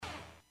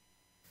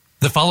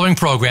The following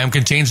program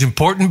contains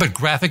important but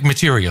graphic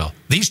material.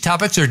 These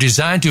topics are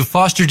designed to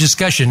foster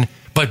discussion,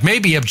 but may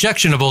be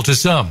objectionable to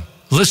some.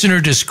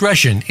 Listener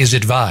discretion is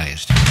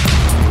advised.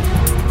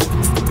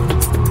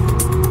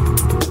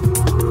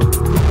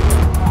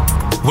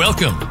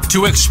 Welcome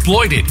to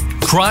Exploited: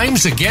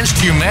 Crimes Against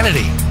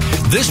Humanity.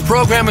 This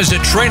program is a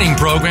training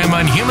program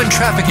on human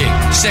trafficking,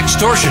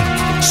 sextortion,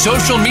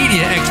 social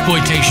media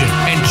exploitation,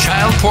 and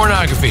child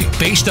pornography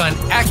based on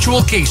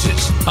actual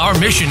cases. Our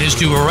mission is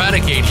to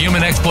eradicate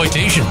human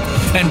exploitation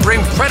and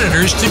bring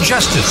predators to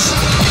justice.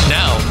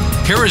 Now,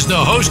 here is the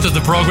host of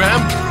the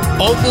program,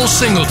 Opal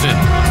Singleton.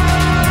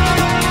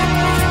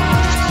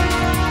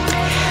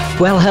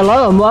 Well,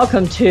 hello and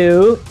welcome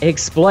to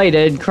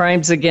Exploited: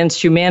 Crimes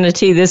Against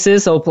Humanity. This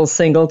is Opal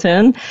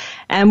Singleton,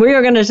 and we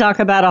are going to talk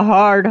about a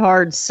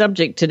hard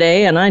subject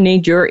today, and I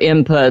need your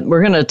input. We're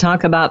going to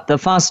talk about the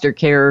foster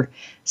care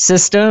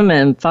system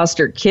and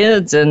foster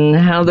kids and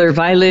how they're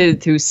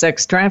violated through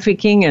sex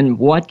trafficking and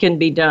what can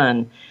be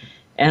done.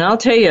 And I'll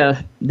tell you,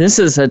 this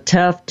is a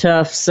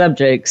tough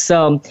subject.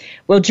 So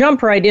we'll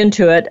jump right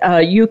into it.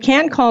 You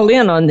can call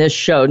in on this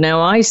show. Now,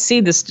 I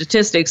see the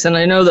statistics, and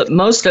I know that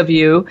most of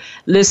you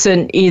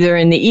listen either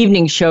in the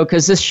evening show,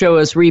 because this show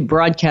is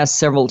rebroadcast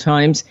several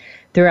times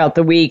throughout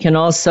the week, and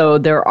also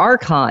they're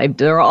archived.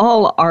 They're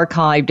all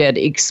archived at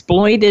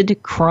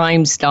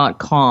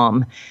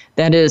exploitedcrimes.com.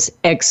 That is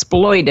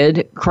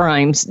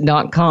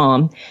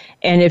exploitedcrimes.com.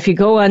 And if you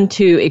go on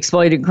to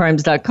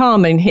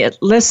exploitedcrimes.com and hit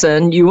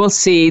listen, you will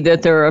see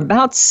that there are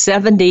about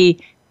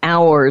 70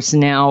 hours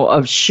now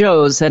of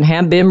shows that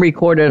have been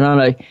recorded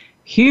on a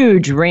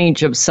huge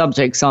range of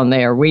subjects on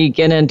there. We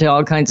get into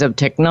all kinds of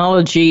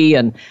technology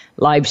and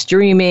live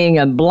streaming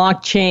and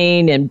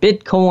blockchain and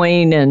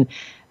Bitcoin, and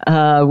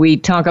we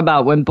talk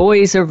about when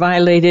boys are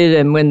violated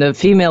and when the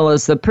female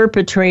is the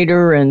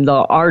perpetrator, and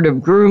the art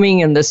of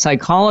grooming and the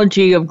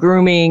psychology of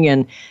grooming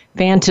and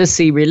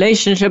fantasy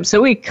relationships.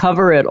 So we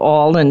cover it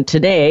all. And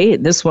today,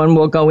 this one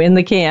will go in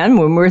the can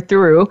when we're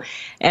through,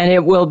 and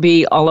it will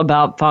be all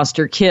about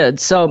foster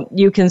kids. So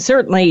you can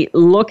certainly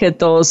look at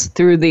those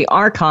through the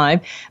archive.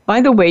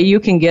 By the way,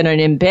 you can get an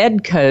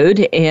embed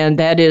code, and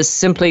that is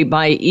simply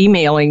by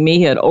emailing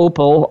me at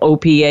opal,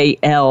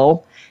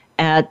 O-P-A-L,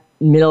 at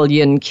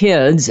Million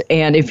Kids.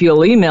 And if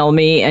you'll email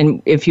me,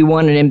 and if you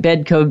want an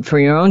embed code for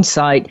your own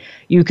site,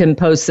 you can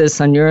post this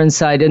on your own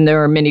site. And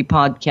there are many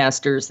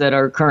podcasters that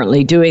are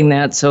currently doing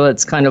that. So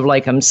it's kind of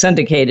like I'm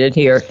syndicated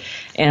here.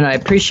 And I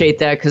appreciate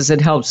that because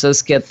it helps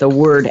us get the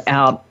word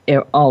out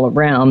all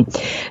around.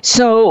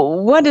 So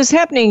what is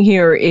happening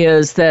here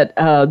is that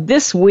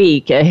this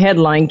week a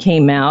headline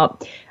came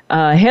out.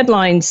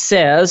 Headline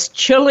says,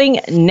 Chilling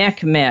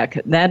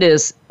NCMEC, that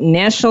is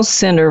National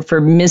Center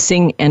for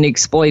Missing and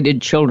Exploited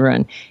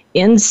Children,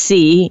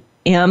 NCM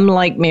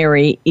like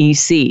Mary,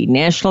 EC,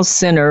 National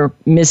Center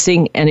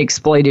Missing and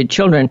Exploited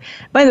Children.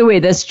 By the way,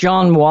 that's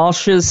John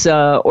Walsh's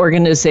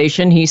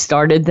organization. He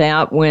started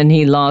that when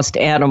he lost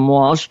Adam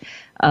Walsh.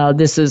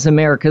 This is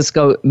America's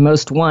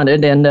Most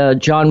Wanted, and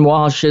John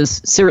Walsh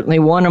is certainly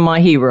one of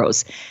my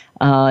heroes.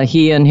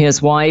 He and his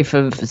wife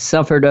have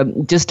suffered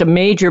just a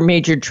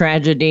major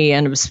tragedy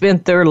and have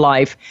spent their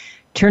life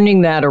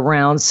turning that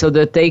around so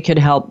that they could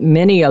help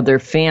many other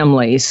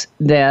families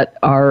that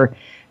are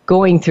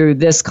going through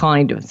this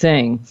kind of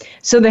thing.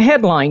 So the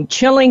headline,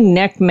 Chilling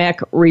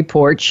NCMEC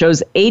report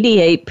shows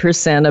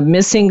 88% of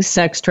missing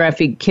sex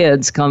trafficked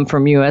kids come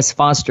from U.S.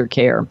 foster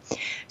care.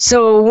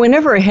 So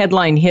whenever a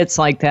headline hits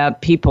like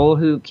that, people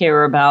who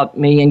care about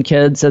me and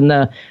kids and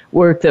the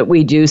work that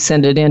we do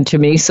send it in to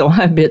me. So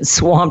I've been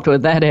swamped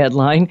with that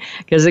headline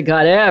because it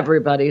got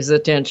everybody's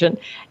attention.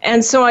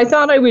 And so I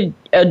thought I would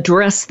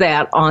address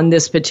that on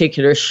this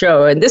particular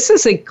show. And this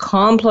is a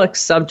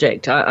complex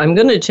subject. I'm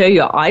going to tell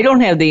you, I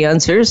don't have the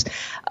answers.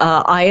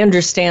 I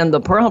understand the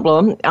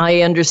problem.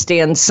 I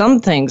understand some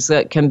things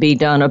that can be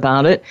done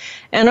about it.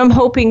 And I'm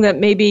hoping that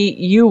maybe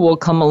you will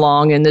come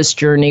along in this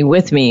journey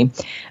with me.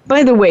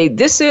 By the way,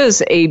 this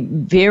is a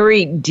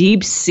very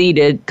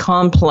deep-seated,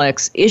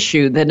 complex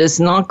issue that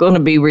is not going to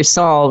be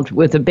resolved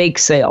with a bake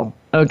sale,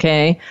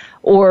 okay?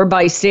 Or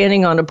by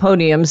standing on a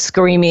podium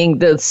screaming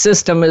the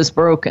system is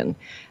broken.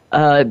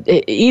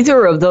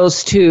 Either of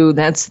those two,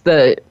 that's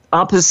the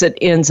opposite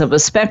ends of a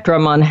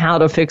spectrum on how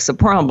to fix a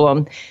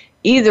problem.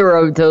 Either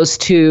of those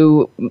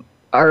two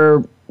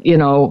are,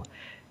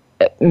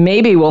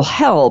 maybe will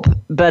help,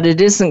 but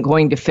it isn't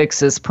going to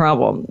fix this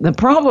problem. The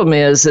problem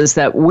is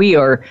that we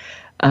are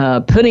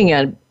putting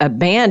a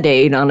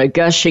Band-Aid on a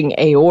gushing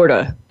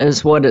aorta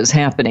is what is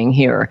happening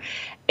here.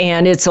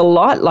 And it's a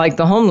lot like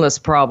the homeless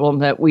problem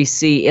that we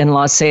see in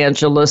Los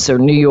Angeles or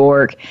New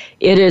York.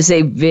 It is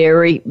a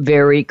very,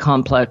 very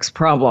complex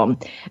problem.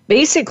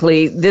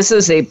 Basically, this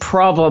is a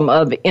problem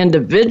of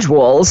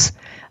individuals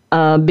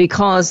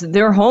because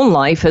their home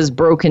life has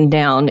broken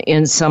down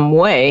in some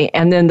way,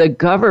 and then the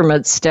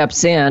government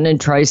steps in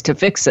and tries to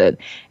fix it.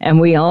 And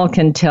we all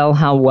can tell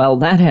how well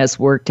that has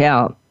worked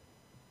out.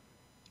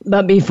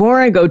 But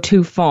before I go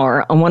too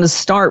far, I want to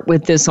start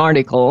with this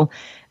article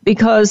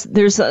because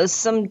there's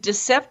some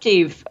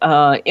deceptive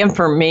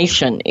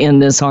information in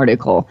this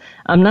article.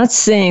 I'm not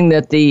saying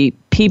that the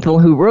people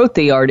who wrote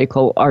the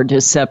article are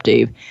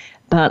deceptive,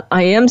 but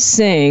I am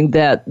saying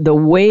that the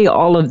way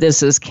all of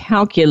this is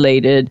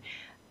calculated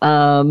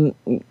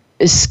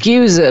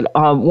skews it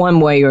one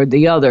way or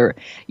the other.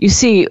 You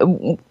see,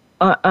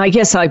 I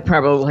guess I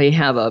probably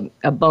have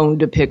a bone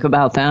to pick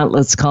about that.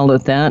 Let's call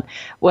it that.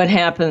 What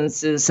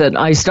happens is that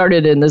I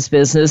started in this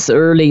business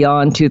early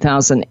on,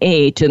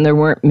 2008, and there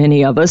weren't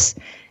many of us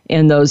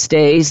in those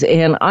days.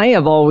 And I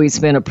have always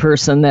been a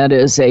person that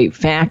is a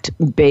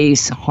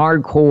fact-based,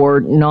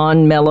 hardcore,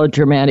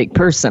 non-melodramatic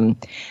person.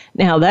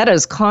 Now, that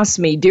has cost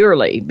me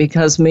dearly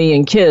because me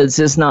and kids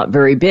is not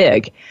very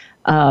big.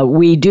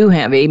 We do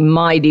have a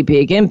mighty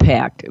big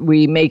impact.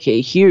 We make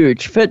a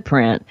huge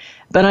footprint.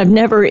 But I've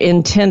never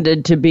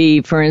intended to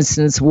be, for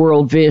instance,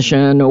 World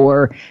Vision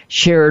or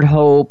Shared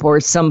Hope or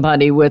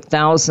somebody with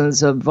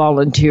thousands of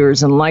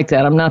volunteers and like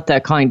that. I'm not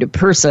that kind of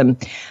person.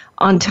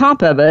 On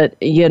top of it,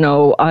 you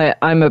know,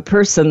 I'm a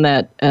person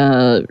that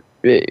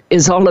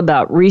is all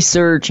about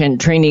research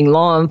and training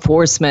law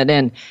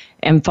enforcement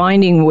and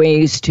finding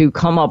ways to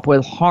come up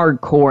with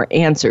hardcore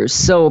answers.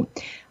 So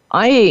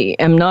I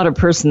am not a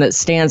person that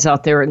stands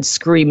out there and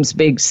screams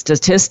big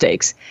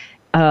statistics.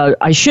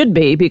 I should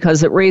be,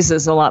 because it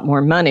raises a lot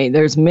more money.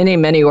 There's many,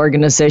 many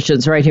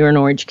organizations right here in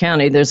Orange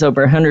County. There's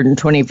over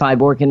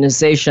 125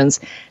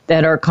 organizations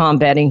that are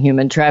combating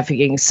human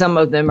trafficking. Some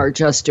of them are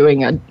just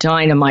doing a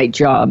dynamite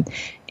job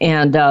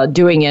and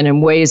doing it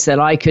in ways that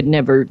I could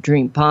never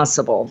dream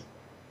possible.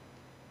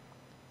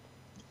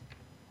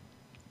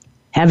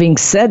 Having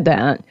said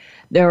that,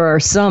 there are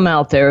some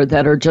out there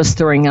that are just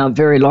throwing out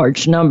very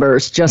large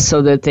numbers just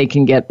so that they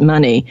can get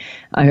money.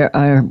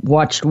 I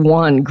watched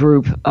one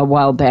group a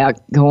while back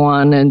go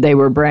on, and they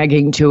were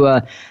bragging to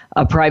a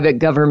private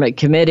government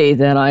committee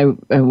that I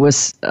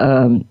was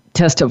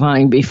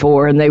testifying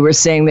before, and they were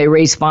saying they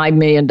raised $5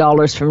 million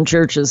from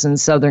churches in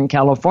Southern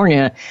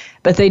California,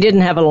 but they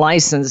didn't have a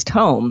licensed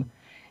home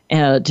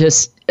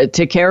just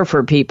to care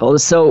for people.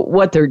 So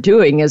what they're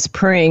doing is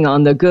preying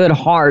on the good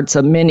hearts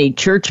of many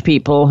church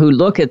people who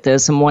look at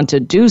this and want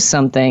to do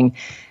something.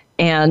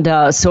 And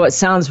so it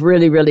sounds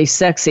really, really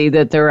sexy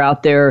that they're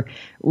out there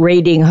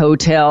raiding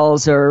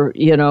hotels or,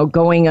 you know,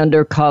 going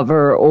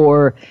undercover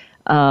or,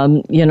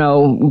 you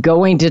know,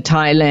 going to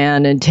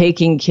Thailand and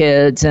taking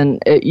kids.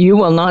 And you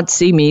will not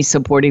see me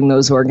supporting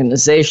those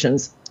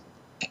organizations.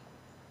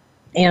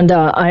 And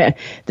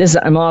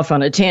I'm off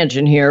on a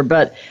tangent here,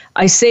 but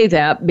I say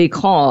that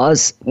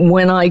because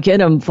when I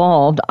get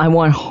involved, I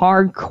want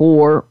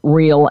hardcore,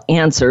 real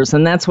answers,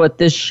 and that's what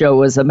this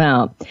show is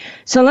about.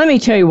 So let me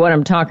tell you what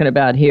I'm talking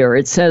about here.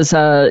 It says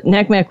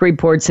NCMEC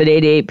reports that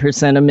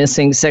 88% of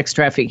missing sex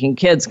trafficking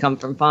kids come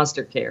from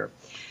foster care.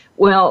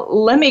 Well,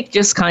 let me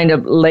just kind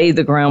of lay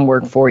the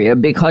groundwork for you,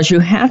 because you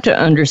have to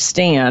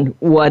understand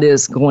what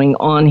is going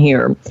on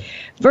here.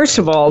 First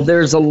of all,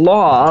 there's a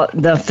law,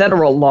 the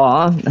federal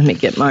law. Let me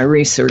get my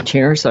research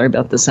here. Sorry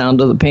about the sound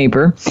of the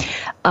paper.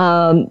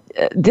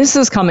 This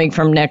is coming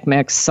from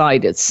NCMEC's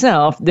site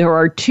itself. There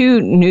are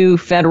two new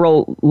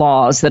federal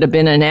laws that have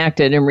been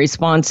enacted in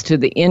response to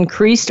the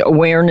increased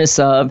awareness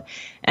of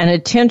and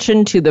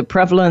attention to the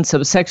prevalence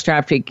of sex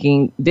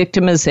trafficking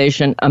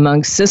victimization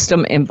among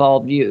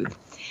system-involved youth.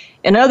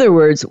 In other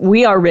words,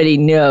 we already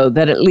know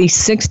that at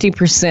least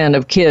 60%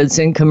 of kids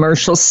in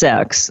commercial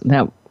sex,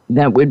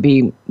 that would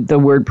be the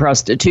word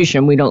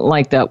prostitution. We don't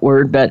like that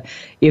word, but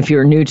if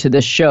you're new to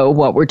the show,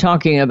 what we're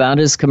talking about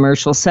is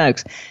commercial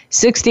sex.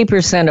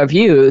 60% of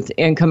youth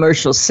in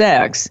commercial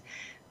sex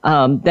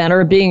that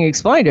are being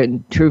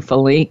exploited,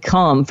 truthfully,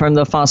 come from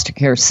the foster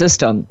care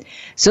system.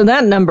 So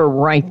that number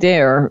right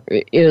there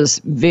is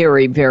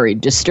very, very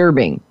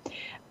disturbing.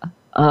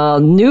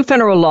 New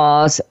federal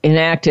laws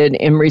enacted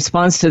in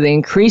response to the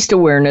increased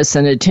awareness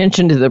and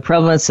attention to the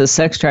prevalence of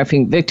sex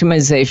trafficking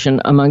victimization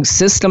among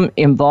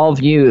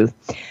system-involved youth.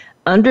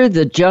 Under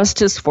the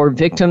Justice for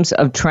Victims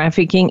of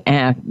Trafficking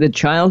Act, the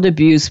Child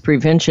Abuse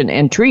Prevention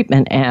and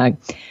Treatment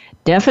Act,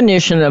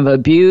 definition of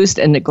abused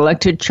and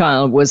neglected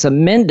child was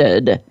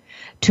amended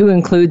to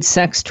include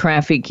sex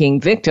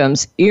trafficking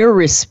victims,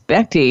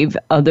 irrespective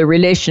of the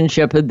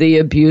relationship of the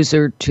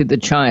abuser to the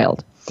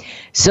child.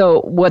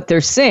 So what they're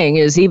saying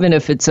is, even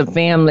if it's a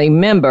family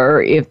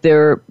member, if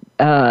they're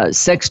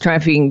sex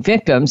trafficking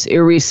victims,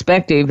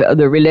 irrespective of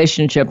the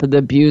relationship of the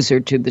abuser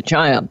to the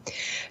child.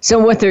 So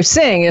what they're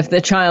saying, if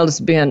the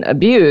child's been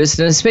abused,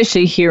 and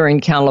especially here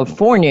in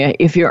California,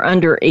 if you're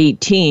under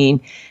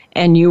 18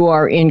 and you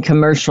are in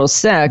commercial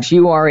sex,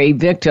 you are a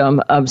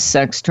victim of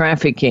sex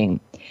trafficking.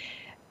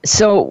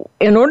 So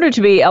in order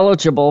to be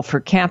eligible for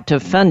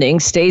captive funding,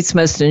 states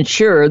must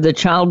ensure the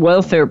child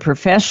welfare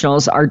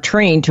professionals are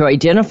trained to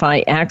identify,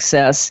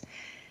 access,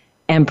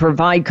 and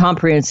provide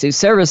comprehensive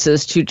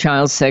services to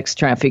child sex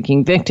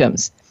trafficking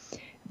victims.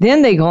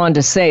 Then they go on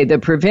to say the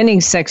Preventing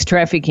Sex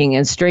Trafficking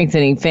and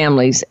Strengthening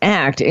Families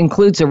Act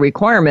includes a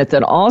requirement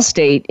that all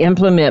states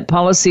implement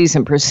policies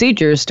and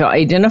procedures to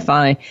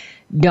identify,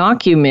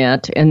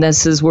 document, and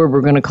this is where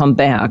we're going to come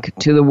back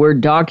to the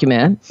word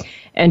document,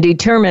 and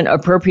determine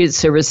appropriate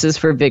services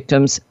for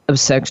victims of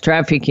sex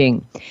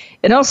trafficking.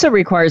 It also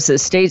requires that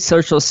state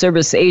social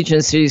service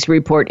agencies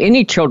report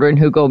any children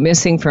who go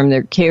missing from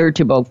their care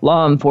to both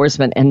law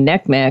enforcement and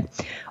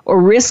NCMEC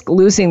or risk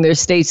losing their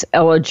state's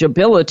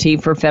eligibility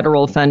for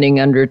federal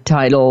funding under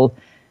Title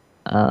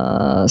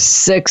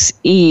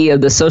 6E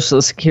of the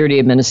Social Security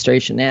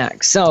Administration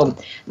Act. So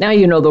now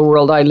you know the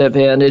world I live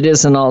in. It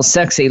isn't all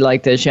sexy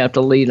like this. You have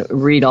to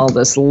read all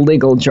this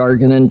legal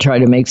jargon and try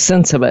to make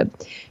sense of it.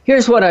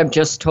 Here's what I've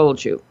just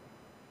told you.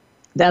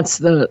 That's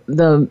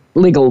the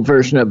legal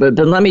version of it,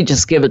 but let me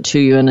just give it to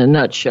you in a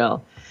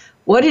nutshell.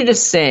 What it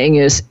is saying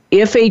is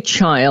if a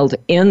child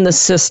in the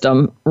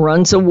system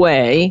runs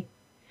away,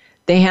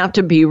 they have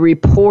to be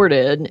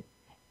reported,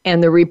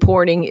 and the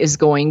reporting is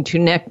going to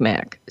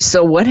NCMEC.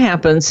 So what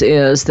happens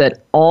is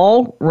that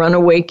all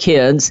runaway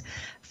kids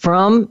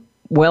from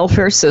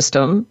welfare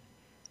system,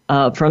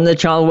 from the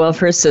child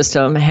welfare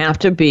system, have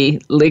to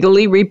be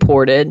legally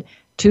reported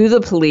to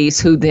the police,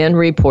 who then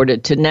report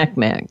it to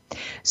NCMEC.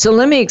 So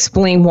let me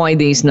explain why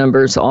these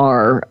numbers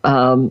are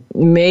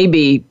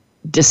maybe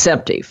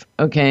deceptive,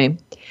 okay?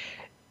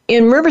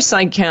 In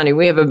Riverside County,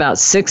 we have about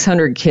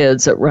 600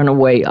 kids that run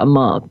away a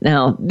month.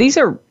 Now, these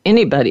are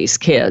anybody's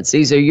kids.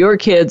 These are your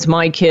kids,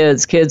 my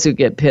kids, kids who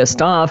get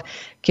pissed off,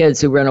 kids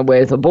who run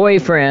away with a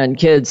boyfriend,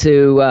 kids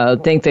who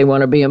think they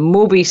want to be a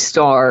movie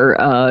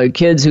star,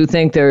 kids who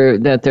think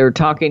that they're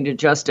talking to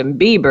Justin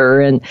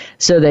Bieber, and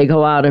so they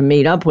go out and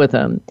meet up with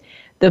him.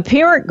 The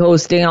parent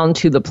goes down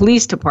to the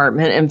police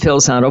department and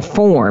fills out a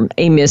form,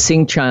 a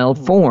missing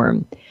child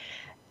form.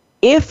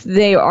 If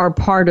they are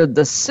part of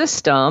the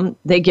system,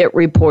 they get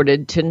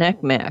reported to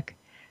NCMEC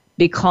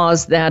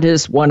because that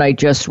is what I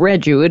just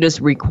read you. It is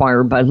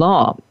required by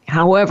law.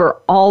 However,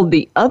 all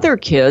the other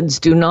kids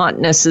do not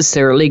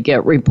necessarily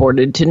get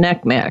reported to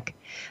NCMEC.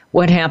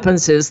 What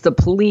happens is the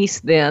police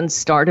then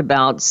start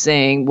about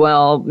saying,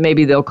 well,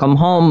 maybe they'll come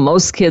home.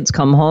 Most kids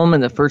come home in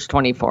the first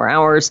 24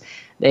 hours.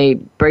 They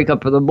break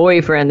up with a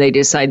boyfriend. They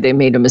decide they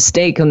made a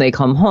mistake and they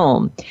come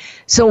home.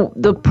 So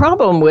the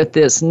problem with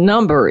this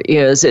number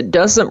is it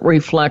doesn't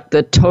reflect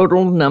the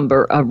total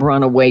number of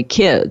runaway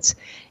kids.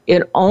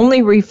 It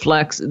only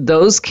reflects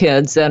those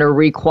kids that are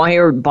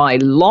required by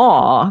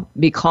law,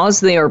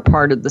 because they are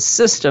part of the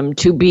system,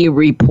 to be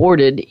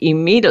reported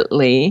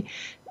immediately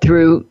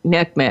through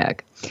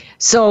NCMEC.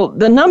 So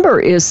the number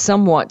is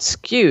somewhat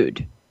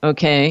skewed,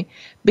 okay,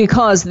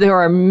 because there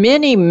are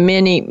many,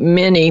 many,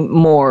 many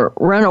more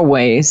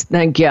runaways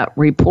that get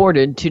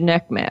reported to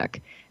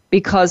NCMEC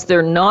because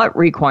they're not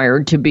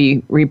required to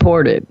be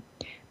reported.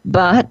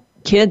 But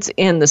kids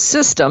in the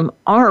system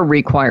are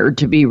required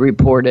to be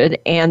reported,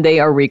 and they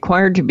are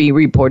required to be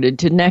reported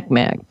to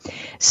NCMEC.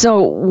 So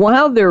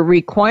while they're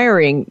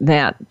requiring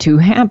that to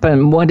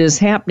happen, what is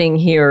happening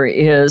here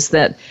is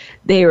that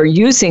they are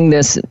using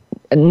this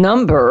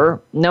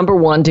number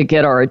one, to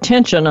get our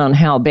attention on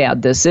how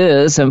bad this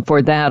is, and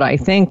for that I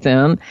thank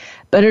them,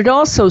 but it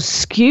also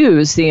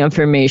skews the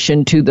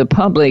information to the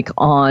public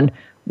on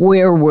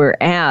where we're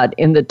at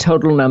in the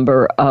total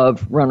number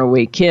of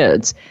runaway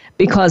kids,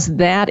 because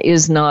that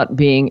is not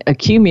being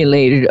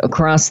accumulated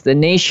across the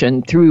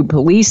nation through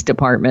police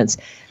departments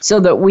so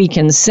that we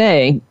can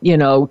say,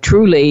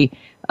 truly,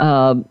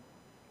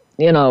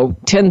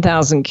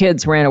 10,000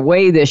 kids ran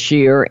away this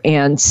year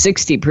and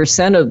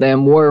 60% of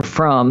them were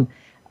from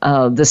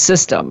the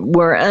system.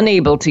 We're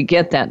unable to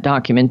get that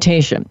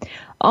documentation.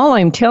 All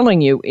I'm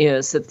telling you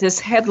is that this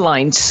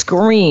headline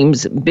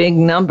screams big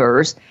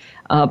numbers.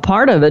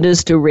 Part of it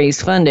is to raise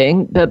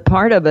funding, but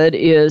part of it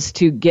is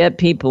to get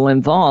people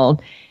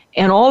involved.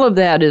 And all of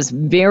that is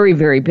very,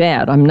 very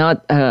bad. I'm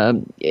not,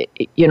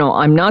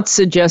 I'm not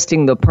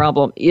suggesting the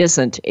problem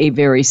isn't a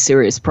very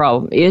serious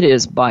problem. It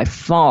is by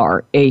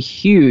far a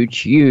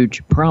huge,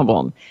 huge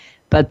problem.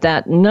 But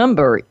that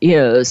number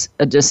is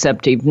a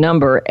deceptive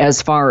number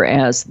as far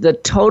as the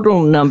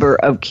total number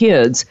of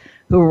kids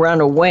who run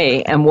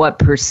away and what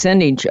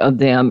percentage of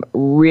them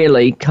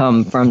really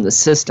come from the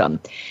system.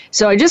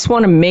 So I just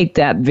want to make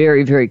that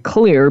very, very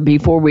clear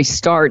before we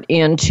start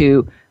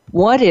into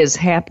what is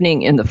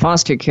happening in the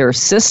foster care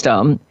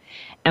system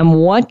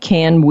and what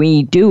can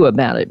we do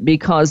about it,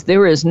 because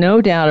there is no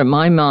doubt in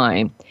my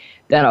mind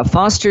that a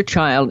foster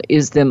child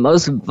is the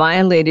most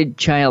violated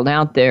child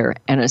out there,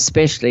 and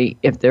especially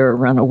if they're a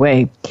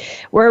runaway.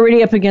 We're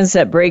already up against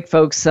that break,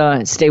 folks.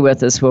 Stay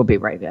with us. We'll be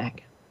right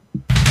back.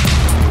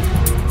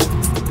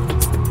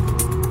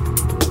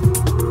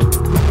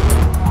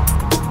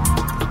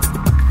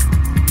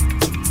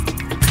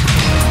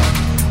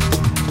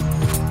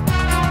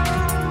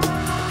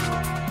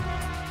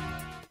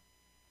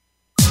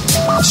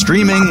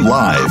 Streaming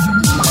live,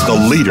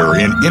 the leader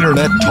in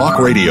Internet talk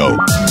radio,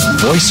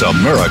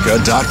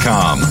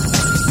 VoiceAmerica.com.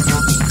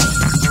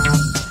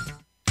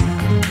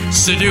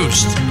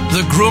 Seduced,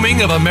 The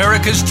Grooming of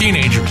America's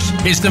Teenagers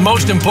is the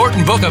most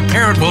important book a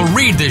parent will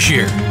read this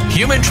year.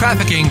 Human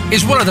trafficking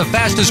is one of the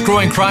fastest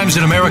growing crimes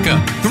in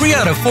America. 3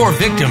 out of 4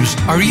 victims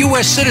are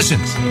U.S.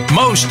 citizens.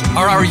 Most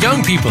are our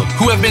young people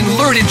who have been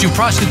lured into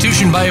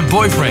prostitution by a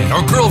boyfriend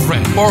or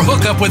girlfriend or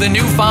hook up with a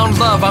newfound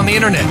love on the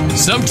internet.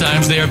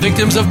 Sometimes they are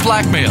victims of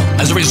blackmail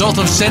as a result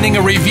of sending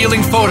a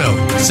revealing photo.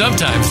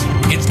 Sometimes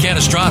it's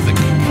catastrophic.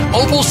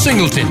 Opal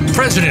Singleton,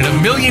 president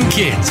of Million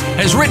Kids,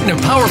 has written a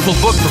powerful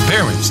book for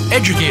parents,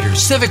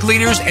 educators, civic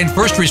leaders, and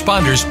first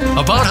responders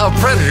about how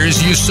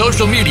predators use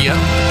social media,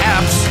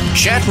 apps,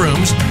 chat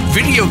rooms,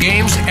 video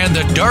games, and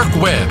the dark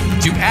web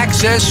to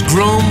access,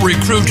 groom,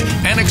 recruit,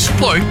 and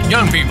exploit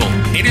young people.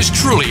 It is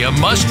truly a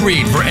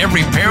must-read for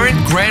every parent,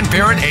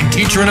 grandparent, and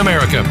teacher in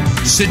America.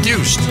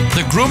 Seduced,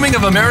 The Grooming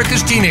of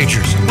America's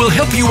Teenagers will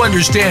help you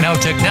understand how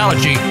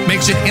technology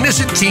makes an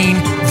innocent teen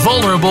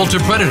vulnerable to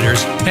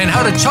predators and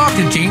how to talk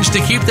to teens to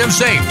keep them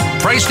safe.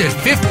 Priced at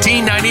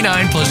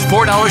 $15.99 plus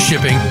 $4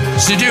 shipping,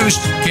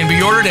 Seduced can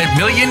be ordered at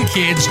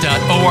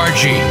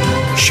millionkids.org.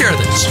 Share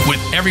this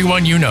with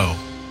everyone you know.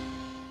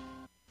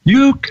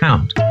 You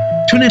count.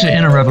 Tune into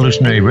Inner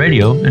Revolutionary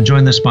Radio and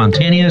join the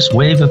spontaneous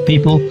wave of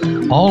people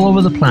all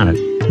over the planet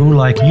who,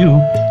 like you,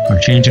 are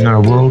changing our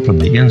world from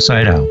the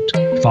inside out.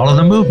 Follow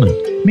the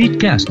movement. Meet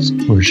guests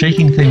who are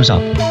shaking things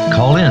up.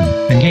 Call in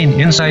and gain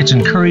insights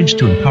and courage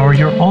to empower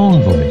your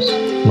own voice.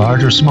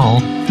 Large or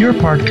small, your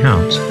part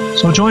counts.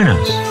 So join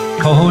us.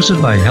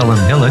 Co-hosted by Helen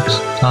Hillocks,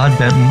 Todd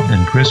Benton,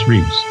 and Chris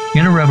Reeves.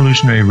 Inner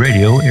Revolutionary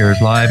Radio airs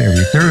live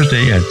every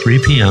Thursday at 3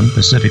 p.m.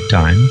 Pacific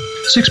Time,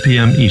 6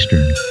 p.m.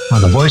 Eastern,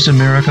 on the Voice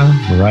America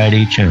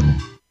Variety Channel.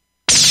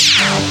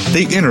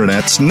 The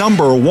Internet's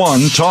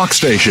 #1 talk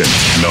station.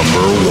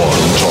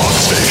 #1 talk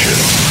station.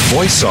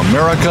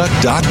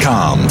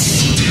 VoiceAmerica.com.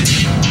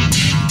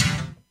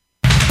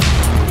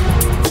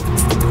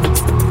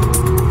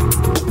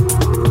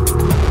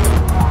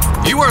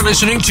 You are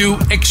listening to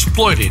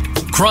Exploited,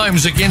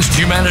 Crimes Against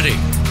Humanity.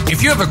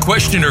 If you have a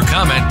question or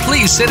comment,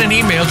 please send an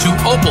email to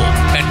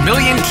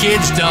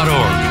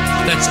opal@millionkids.org.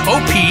 That's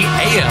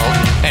OPAL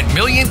at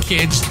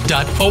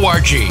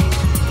millionkids.org.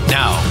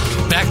 Now,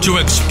 back to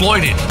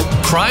Exploited,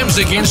 Crimes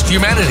Against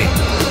Humanity.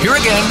 Here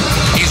again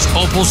is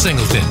Opal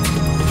Singleton.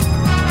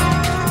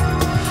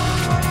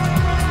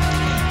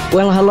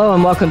 Well, hello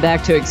and welcome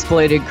back to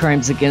Exploited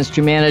Crimes Against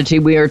Humanity.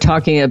 We are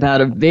talking about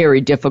a very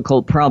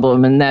difficult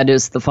problem, and that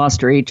is the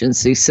foster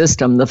agency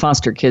system, the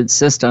foster kids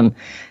system,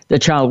 the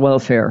child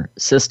welfare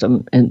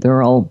system, and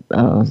they're all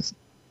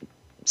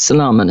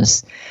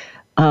synonymous.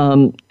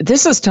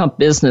 This is tough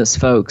business,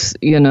 folks.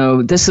 You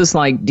know, this is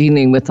like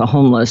dealing with the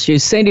homeless. You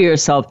say to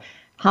yourself,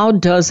 how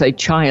does a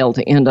child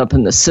end up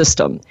in the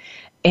system?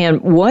 And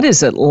what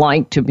is it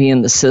like to be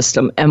in the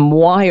system? And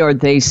why are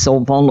they so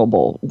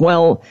vulnerable?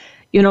 Well,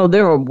 you know,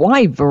 there are a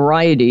wide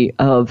variety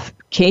of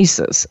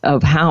cases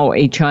of how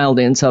a child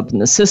ends up in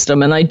the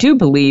system. And I do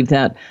believe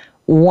that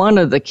one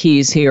of the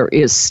keys here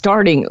is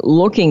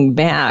looking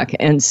back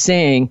and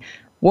saying,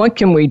 what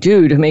can we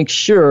do to make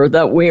sure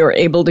that we are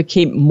able to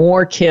keep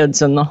more kids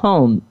in the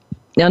home?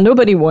 Now,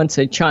 nobody wants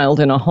a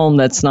child in a home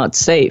that's not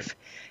safe.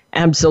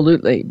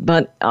 Absolutely.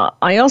 But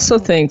I also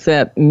think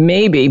that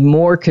maybe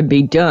more could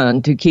be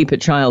done to keep a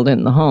child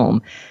in the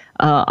home.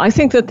 I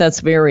think that that's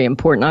very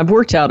important. I've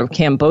worked out of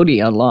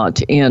Cambodia a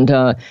lot, and,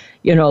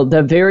 you know,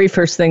 the very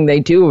first thing they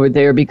do over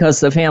there,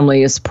 because the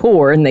family is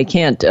poor and they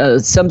can't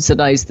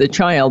subsidize the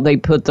child, they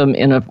put them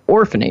in an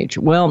orphanage.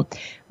 Well,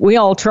 we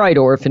all tried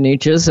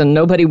orphanages, and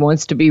nobody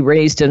wants to be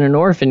raised in an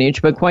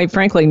orphanage, but quite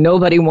frankly,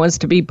 nobody wants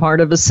to be part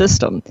of a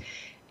system.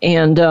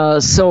 And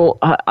so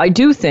I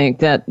do think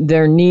that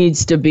there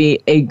needs to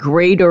be a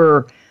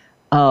greater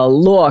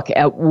look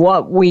at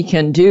what we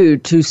can do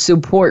to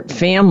support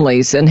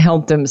families and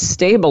help them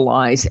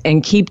stabilize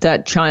and keep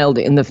that child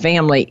in the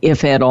family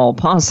if at all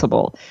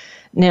possible.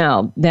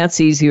 Now,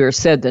 that's easier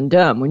said than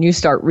done. When you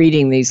start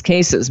reading these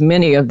cases,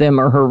 many of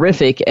them are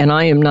horrific, and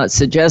I am not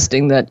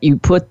suggesting that you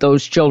put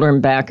those children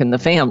back in the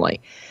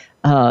family.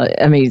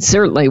 I mean,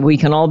 certainly we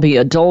can all be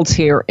adults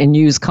here and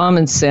use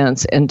common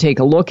sense and take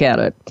a look at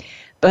it.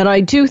 But I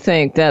do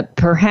think that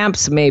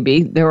perhaps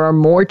maybe there are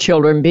more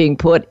children being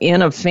put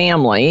in a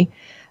family,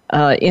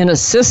 in a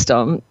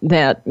system,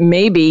 that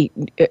maybe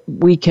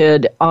we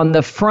could, on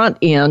the front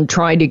end,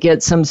 try to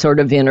get some sort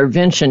of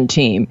intervention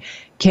team.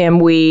 Can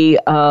we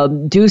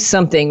do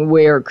something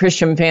where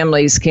Christian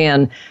families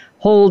can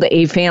hold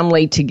a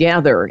family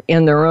together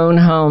in their own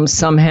home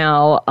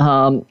somehow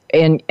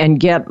and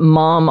get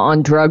mom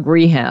on drug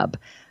rehab?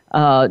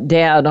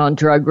 Dad on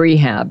drug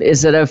rehab?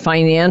 Is it a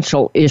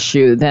financial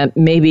issue that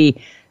maybe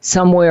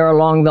somewhere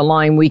along the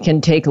line we can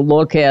take a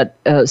look at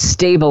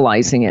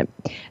stabilizing it?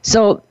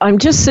 So I'm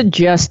just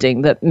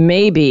suggesting that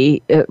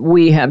maybe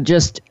we have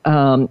just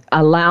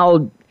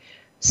allowed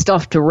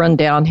stuff to run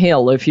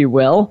downhill, if you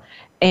will.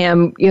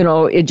 And, you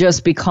know, it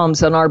just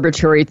becomes an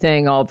arbitrary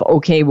thing of,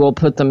 okay, we'll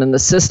put them in the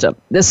system.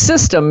 The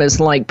system is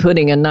like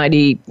putting a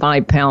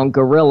 95-pound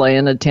gorilla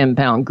in a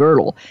 10-pound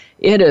girdle.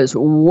 It is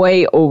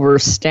way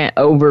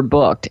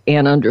overbooked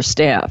and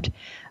understaffed.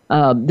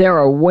 There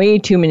are way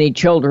too many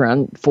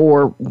children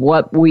for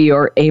what we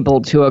are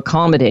able to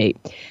accommodate.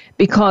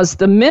 Because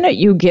the minute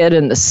you get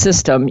in the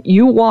system,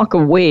 you walk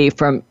away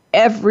from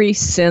every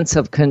sense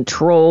of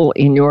control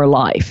in your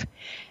life.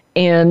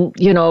 And,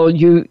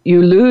 you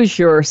lose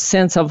your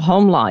sense of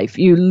home life.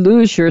 You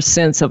lose your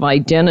sense of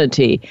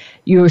identity.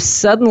 You're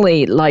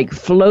suddenly like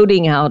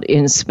floating out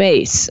in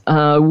space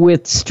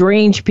with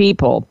strange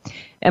people.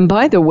 And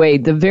by the way,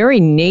 the very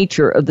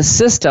nature of the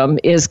system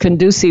is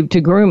conducive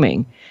to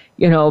grooming.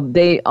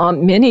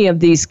 Many of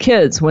these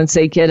kids, once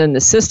they get in the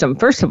system,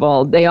 first of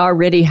all, they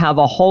already have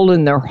a hole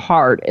in their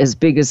heart as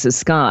big as the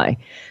sky.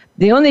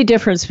 The only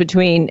difference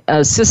between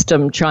a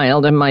system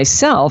child and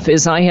myself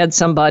is I had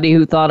somebody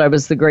who thought I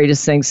was the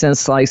greatest thing since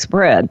sliced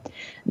bread.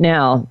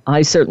 Now,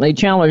 I certainly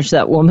challenged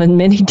that woman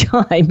many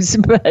times,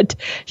 but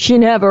she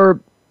never,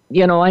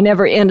 I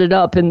never ended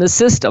up in the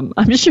system.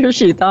 I'm sure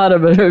she thought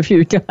of it a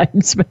few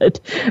times, but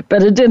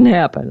it didn't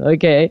happen,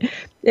 okay?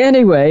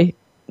 Anyway,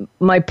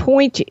 my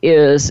point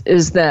is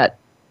that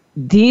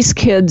these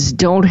kids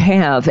don't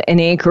have an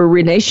anchor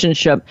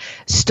relationship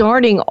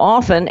starting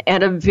often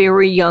at a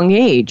very young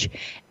age.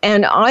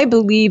 And I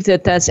believe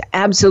that that's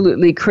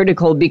absolutely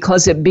critical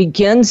because it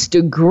begins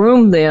to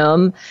groom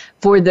them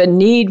for the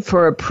need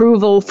for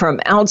approval from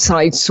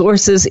outside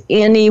sources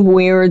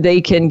anywhere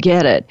they can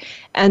get it.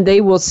 And they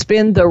will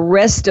spend the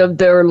rest of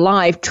their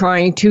life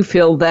trying to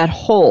fill that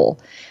hole.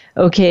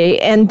 Okay,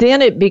 and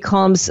then it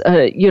becomes,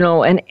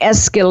 an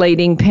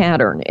escalating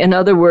pattern. In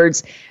other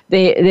words,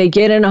 they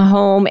get in a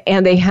home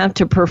and they have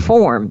to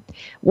perform.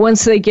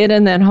 Once they get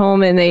in that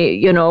home and they,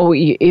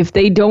 if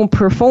they don't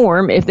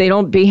perform, if they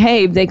don't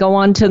behave, they go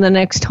on to the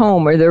next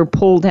home or they're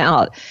pulled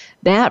out.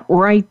 That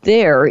right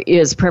there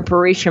is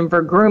preparation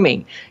for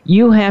grooming.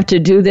 You have to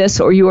do this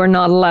or you are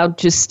not allowed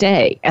to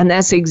stay. And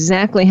that's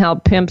exactly how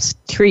pimps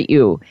treat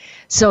you.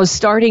 So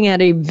starting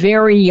at a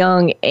very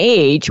young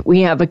age,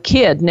 we have a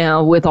kid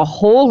now with a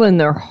hole in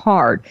their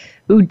heart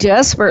who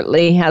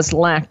desperately has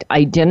lacked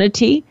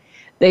identity.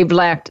 They've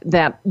lacked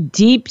that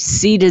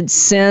deep-seated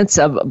sense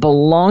of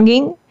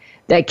belonging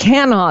that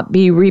cannot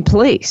be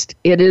replaced.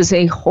 It is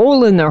a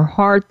hole in their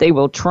heart they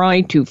will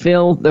try to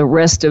fill the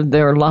rest of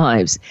their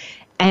lives.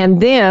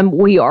 And then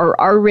we are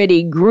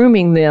already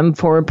grooming them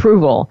for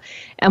approval.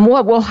 And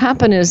what will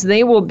happen is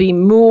they will be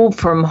moved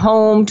from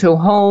home to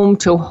home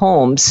to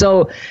home.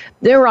 So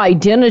their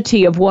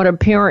identity of what a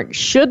parent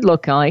should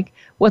look like,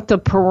 what the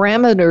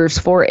parameters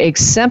for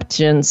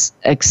acceptance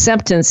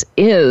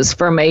is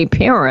from a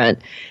parent,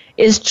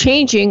 is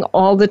changing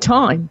all the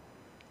time.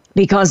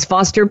 Because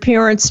foster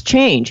parents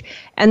change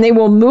and they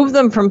will move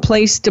them from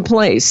place to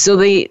place. So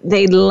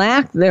they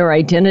lack their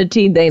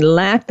identity, they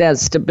lack that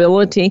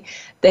stability,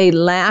 they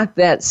lack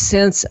that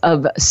sense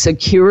of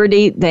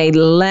security, they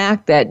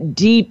lack that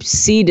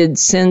deep-seated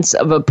sense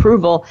of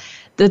approval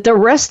that the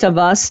rest of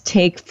us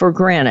take for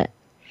granted.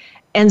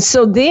 And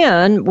so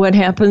then what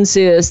happens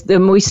is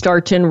then we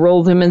start to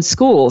enroll them in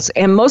schools,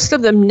 and most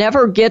of them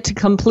never get to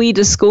complete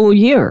a school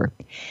year.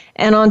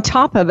 And on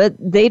top of it,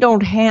 they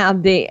don't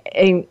have the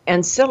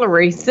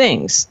ancillary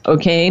things,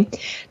 okay?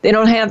 They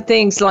don't have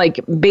things like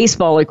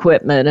baseball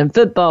equipment and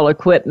football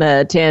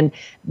equipment and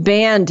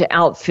band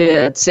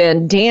outfits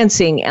and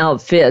dancing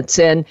outfits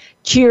and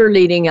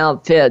cheerleading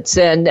outfits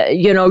and,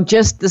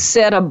 just the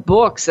set of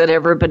books that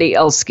everybody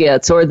else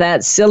gets or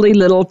that silly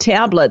little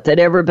tablet that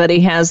everybody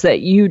has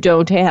that you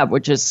don't have,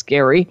 which is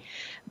scary.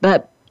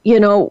 But,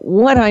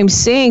 what I'm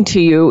saying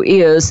to you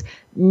is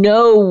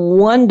no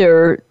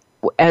wonder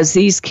as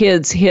these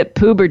kids hit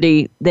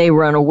puberty, they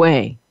run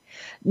away.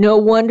 No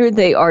wonder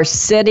they are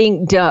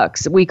setting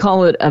ducks. We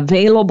call it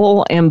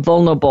available and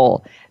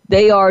vulnerable.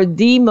 They are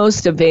the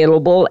most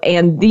available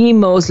and the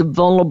most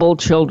vulnerable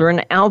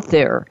children out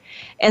there.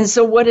 And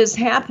so what is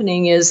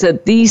happening is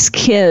that these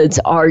kids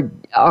are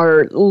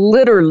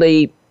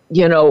literally,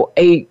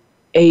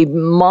 a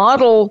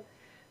model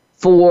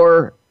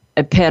for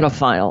a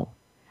pedophile,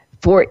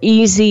 for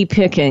easy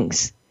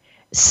pickings.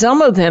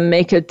 Some of them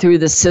make it through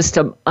the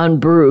system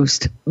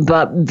unbruised,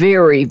 but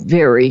very,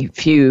 very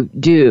few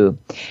do.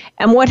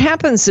 And what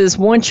happens is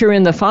once you're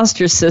in the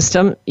foster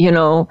system,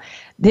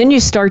 then you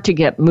start to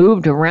get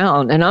moved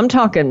around. And I'm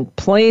talking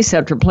place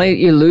after place.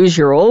 You lose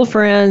your old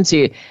friends.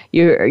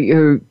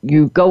 You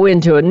go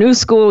into a new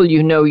school.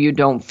 You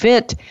don't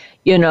fit.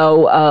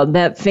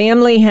 That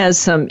family has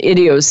some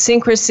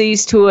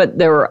idiosyncrasies to it.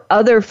 There are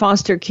other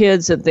foster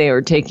kids that they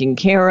are taking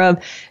care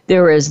of.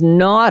 There is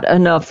not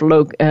enough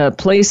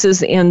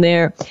places in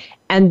there.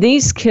 And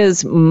these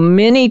kids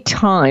many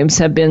times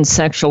have been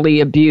sexually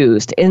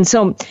abused. And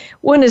so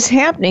what is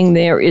happening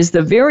there is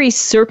the very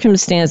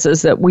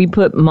circumstances that we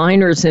put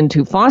minors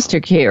into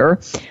foster care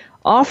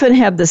often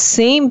have the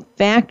same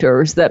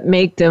factors that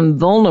make them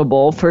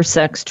vulnerable for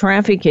sex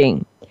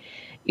trafficking.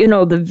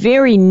 The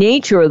very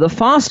nature of the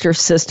foster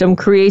system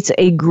creates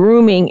a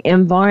grooming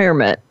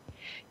environment.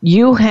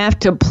 You have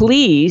to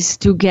please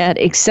to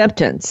get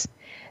acceptance.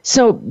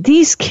 So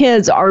these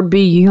kids are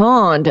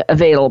beyond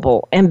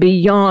available and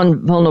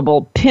beyond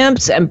vulnerable.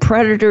 Pimps and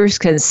predators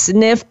can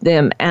sniff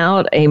them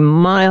out a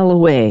mile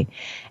away.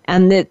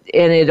 And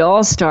it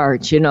all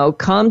starts,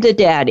 come to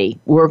daddy.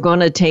 We're going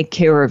to take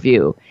care of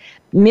you.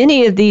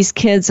 Many of these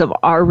kids have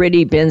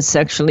already been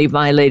sexually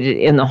violated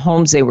in the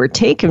homes they were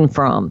taken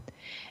from.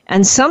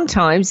 And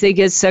sometimes they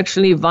get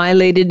sexually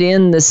violated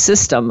in the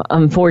system,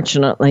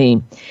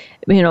 unfortunately.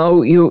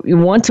 You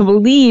want to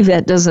believe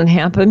that doesn't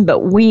happen, but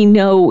we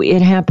know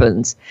it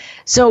happens.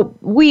 So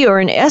we are,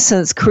 in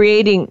essence,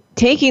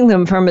 taking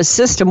them from a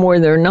system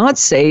where they're not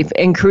safe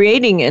and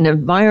creating an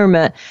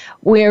environment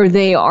where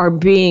they are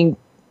being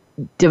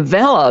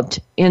developed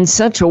in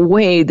such a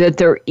way that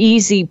they're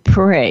easy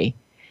prey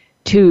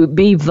to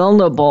be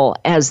vulnerable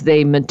as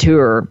they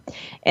mature.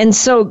 And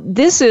so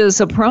this is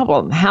a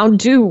problem. How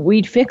do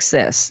we fix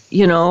this?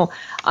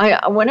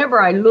 Whenever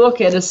I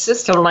look at a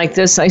system like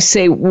this, I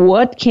say,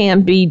 what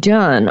can be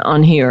done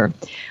on here?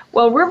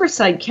 Well,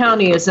 Riverside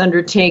County has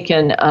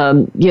undertaken,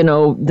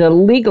 the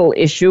legal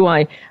issue.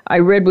 I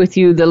read with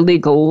you the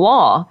legal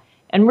law.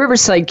 And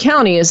Riverside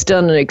County has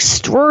done an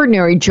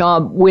extraordinary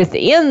job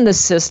within the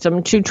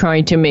system to try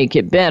to make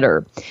it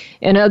better.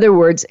 In other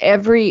words,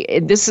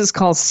 this is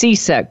called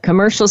CSEC,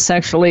 Commercial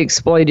Sexually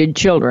Exploited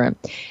Children.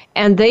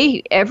 And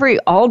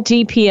all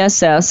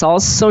DPSS, all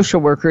social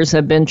workers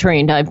have been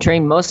trained. I've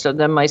trained most of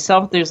them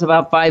myself. There's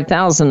about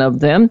 5,000 of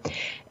them.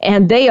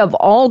 And they have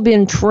all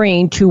been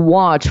trained to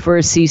watch for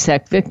a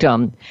CSEC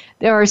victim.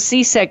 There are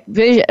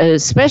CSEC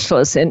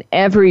specialists in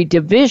every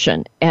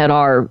division at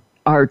our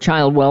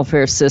child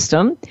welfare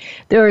system.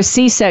 There are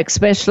CSEC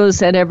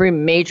specialists at every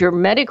major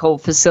medical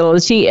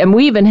facility, and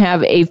we even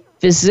have a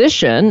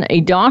physician,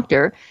 a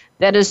doctor,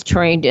 that is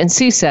trained in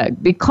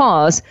CSEC,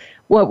 because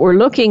what we're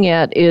looking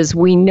at is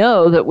we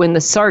know that when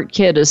the SART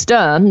kit is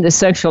done, the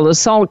sexual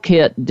assault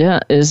kit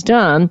is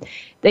done,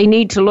 they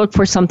need to look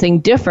for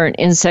something different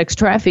in sex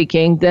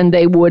trafficking than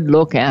they would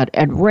look at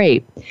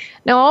rape.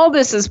 Now, all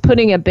this is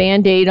putting a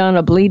Band-Aid on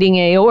a bleeding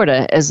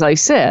aorta, as I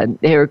said.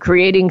 They're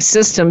creating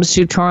systems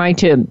to try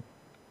to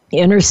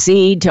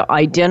intercede, to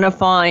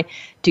identify,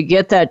 to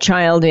get that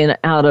child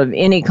out of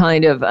any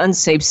kind of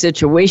unsafe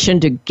situation,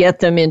 to get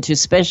them into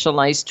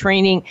specialized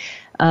training,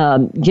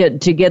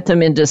 get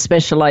them into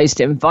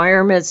specialized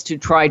environments, to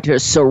try to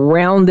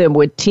surround them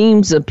with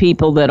teams of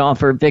people that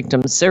offer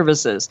victim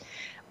services.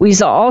 We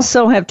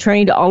also have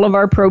trained all of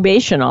our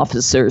probation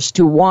officers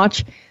to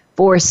watch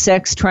for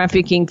sex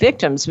trafficking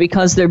victims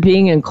because they're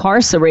being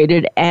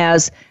incarcerated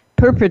as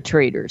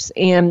perpetrators.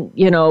 And,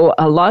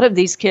 a lot of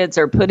these kids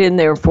are put in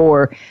there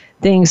for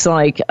things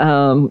like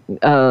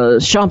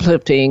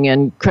shoplifting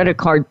and credit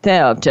card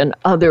theft and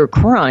other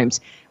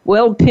crimes.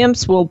 Well,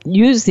 pimps will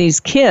use these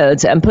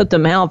kids and put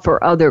them out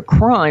for other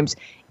crimes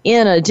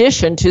in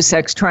addition to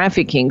sex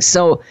trafficking.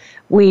 So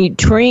we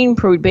train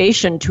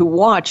probation to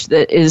watch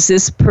that, is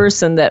this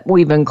person that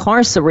we've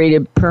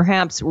incarcerated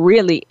perhaps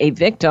really a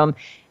victim?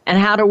 And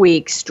how do we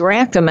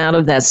extract them out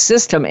of that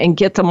system and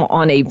get them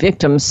on a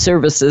victim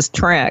services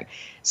track?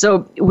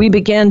 So we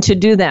began to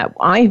do that.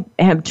 I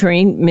have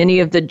trained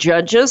many of the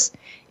judges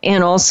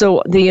and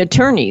also the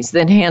attorneys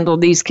that handle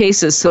these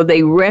cases so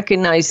they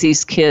recognize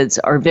these kids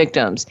are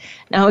victims.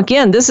 Now,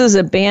 again, this is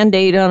a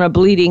Band-Aid on a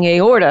bleeding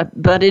aorta,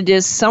 but it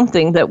is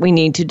something that we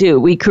need to do.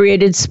 We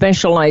created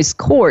specialized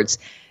courts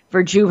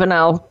for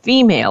juvenile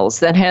females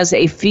that has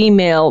a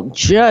female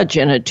judge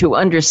in it to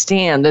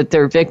understand that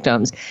they're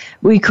victims.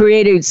 We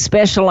created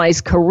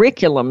specialized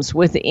curriculums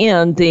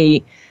within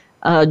the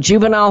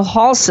juvenile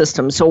hall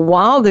system. So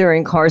while they're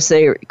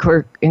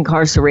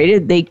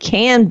incarcerated, they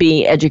can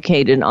be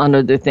educated on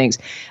other things.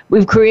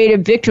 We've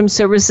created victim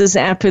services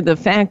after the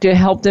fact to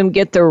help them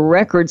get their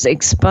records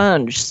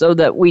expunged so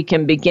that we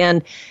can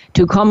begin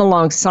to come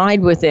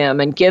alongside with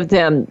them and give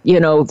them,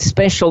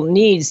 special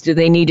needs. Do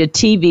they need a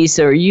T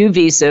visa or U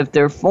visa if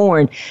they're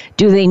foreign?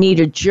 Do they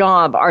need a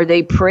job? Are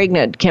they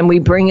pregnant? Can we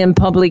bring in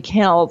public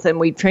health? And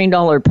we've trained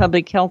all our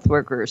public health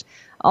workers.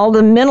 All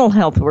the mental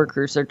health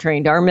workers are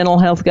trained. Our mental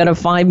health got a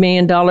 $5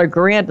 million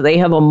grant. They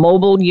have a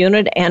mobile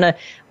unit and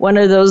one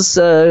of those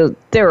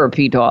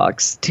therapy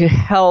dogs to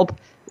help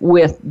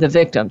with the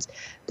victims.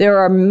 There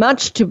are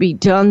much to be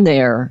done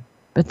there,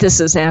 but this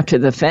is after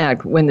the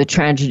fact when the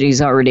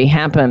tragedy's already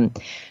happened.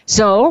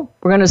 So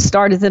we're going to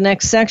start at the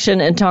next section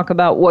and talk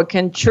about what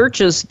can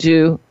churches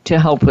do to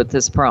help with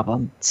this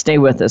problem. Stay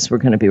with us. We're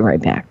going to be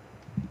right back.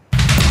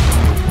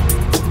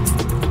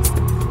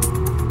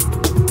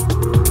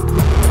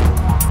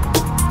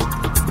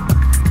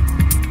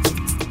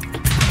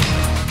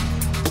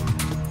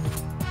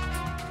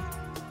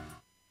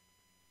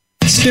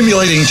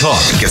 Stimulating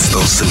talk gets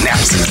those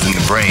synapses in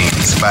the brain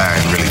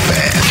firing really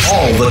fast.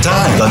 All the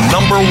time. The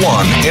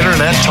 #1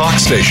 internet talk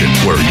station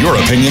where your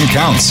opinion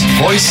counts.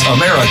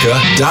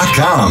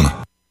 VoiceAmerica.com.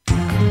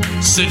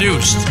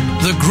 Seduced,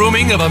 The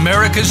Grooming of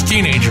America's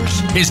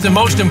Teenagers is the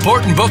most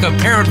important book a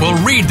parent will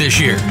read this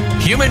year.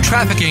 Human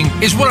trafficking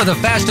is one of the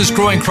fastest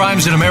growing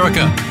crimes in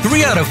America.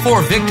 3 out of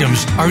 4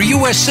 victims are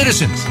U.S.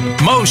 citizens.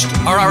 Most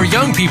are our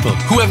young people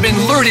who have been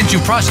lured into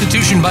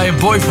prostitution by a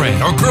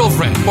boyfriend or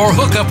girlfriend or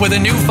hook up with a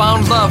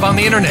newfound love on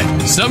the internet.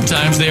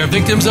 Sometimes they are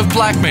victims of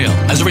blackmail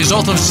as a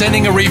result of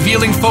sending a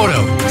revealing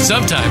photo.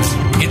 Sometimes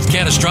it's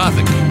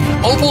catastrophic.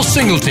 Opal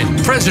Singleton,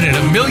 president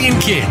of Million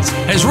Kids,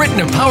 has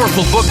written a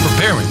powerful book for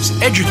parents,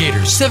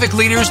 educators, civic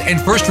leaders,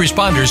 and first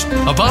responders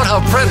about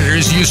how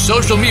predators use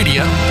social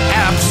media,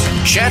 apps,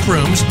 chat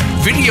rooms,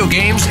 video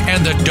games,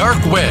 and the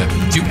dark web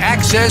to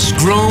access,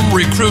 groom,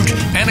 recruit,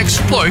 and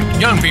exploit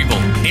young people.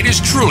 It is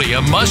truly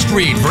a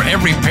must-read for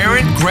every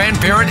parent,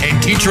 grandparent,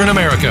 and teacher in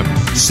America.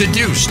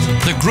 Seduced,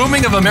 The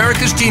Grooming of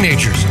America's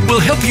Teenagers will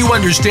help you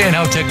understand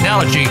how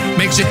technology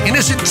makes an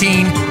innocent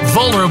teen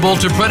vulnerable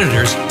to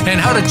predators and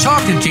how to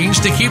talk to teens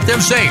to keep them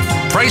safe.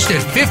 Priced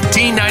at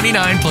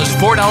 $15.99 plus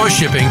 $4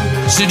 shipping,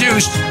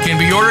 Seduced can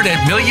be ordered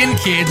at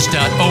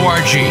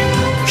millionkids.org.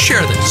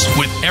 Share this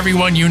with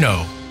everyone you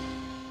know.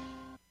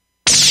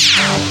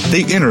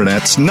 The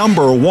Internet's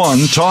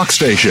 #1 talk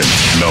station.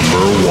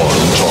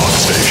 #1 talk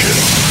station.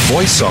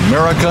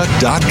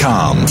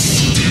 VoiceAmerica.com.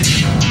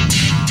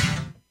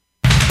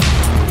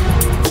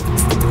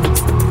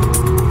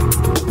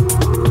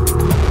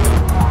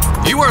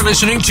 You are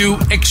listening to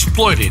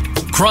Exploited: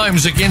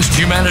 Crimes Against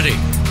Humanity.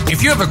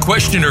 If you have a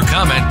question or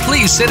comment,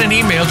 please send an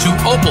email to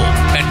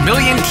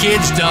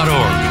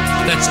opal@millionkids.org.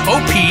 That's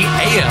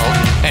OPAL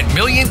at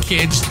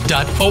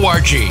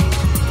millionkids.org.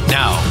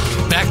 Now,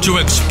 back to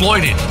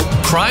Exploited: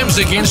 Crimes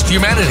Against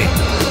Humanity.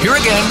 Here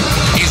again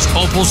is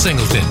Opal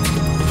Singleton.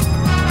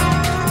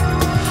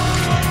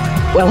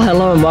 Well,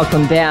 hello and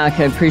welcome back.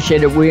 I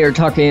appreciate it. We are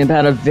talking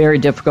about a very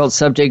difficult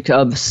subject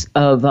of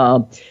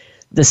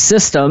the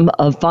system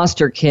of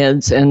foster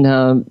kids and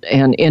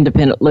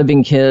independent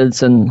living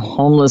kids and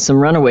homeless and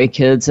runaway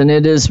kids, and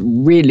it is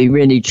really,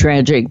 really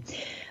tragic.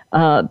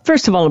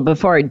 First of all,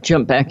 before I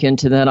jump back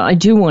into that, I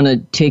do want to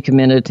take a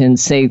minute and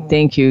say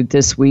thank you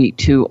this week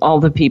to all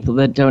the people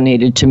that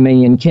donated to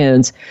Million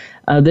Kids.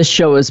 This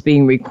show is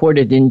being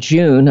recorded in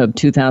June of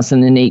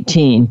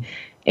 2018.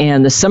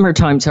 And the summer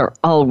times are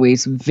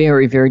always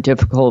very, very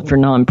difficult for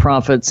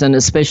nonprofits, and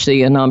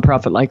especially a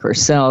nonprofit like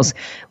ourselves.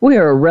 We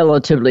are a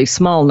relatively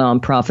small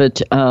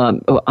nonprofit.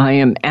 I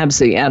am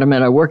absolutely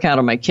adamant. I work out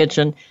of my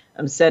kitchen.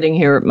 I'm sitting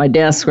here at my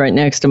desk right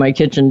next to my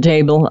kitchen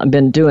table. I've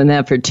been doing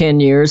that for 10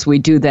 years. We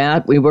do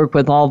that. We work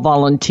with all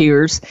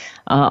volunteers.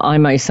 I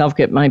myself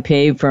get my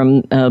pay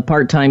from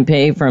part-time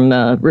pay from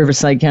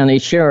Riverside County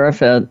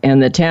Sheriff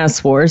and the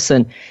task force.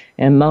 And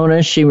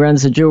Mona, she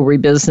runs a jewelry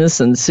business,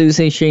 and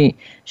Susie,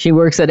 she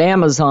works at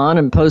Amazon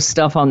and posts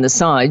stuff on the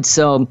side.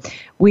 So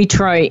we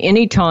try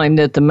anytime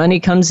that the money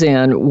comes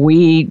in,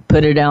 we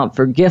put it out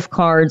for gift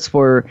cards,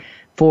 for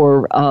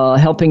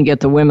helping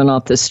get the women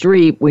off the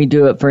street. We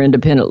do it for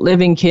independent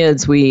living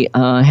kids. We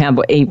have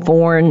a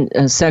foreign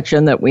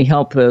section that we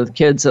help with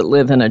kids that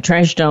live in a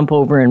trash dump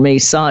over in Mae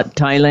Sot,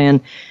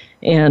 Thailand.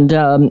 And,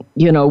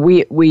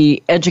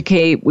 we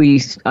educate.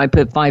 I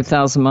put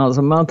 5,000 miles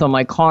a month on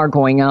my car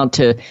going out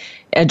to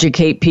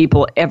educate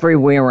people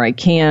everywhere I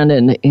can.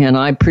 And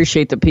I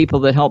appreciate the people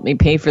that help me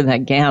pay for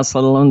that gas,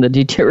 let alone the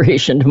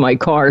deterioration to my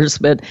cars.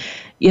 But,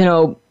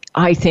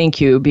 I thank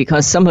you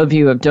because some of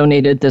you have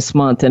donated this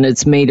month, and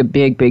it's made a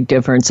big, big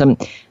difference. I'm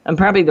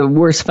probably the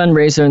worst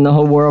fundraiser in the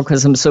whole world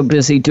because I'm so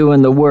busy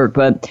doing the work.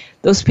 But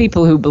those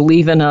people who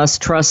believe in us,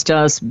 trust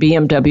us,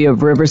 BMW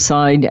of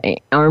Riverside,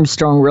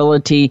 Armstrong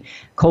Realty,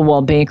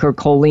 Coldwell Banker,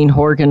 Colleen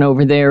Horgan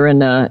over there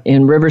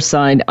in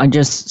Riverside, I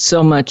just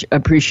so much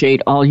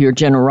appreciate all your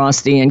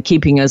generosity and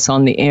keeping us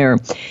on the air.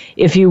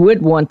 If you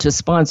would want to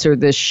sponsor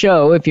this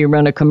show, if you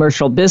run a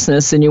commercial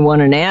business and you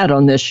want an ad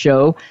on this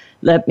show,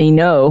 let me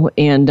know,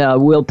 and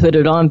we'll put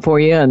it on for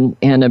you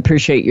and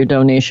appreciate your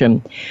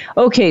donation.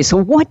 Okay, so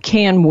what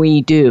can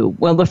we do?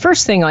 Well, the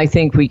first thing I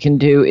think we can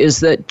do is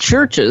that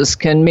churches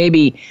can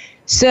maybe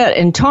set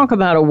and talk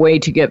about a way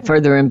to get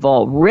further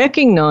involved.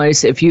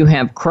 Recognize if you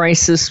have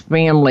crisis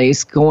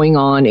families going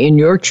on in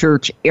your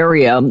church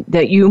area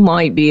that you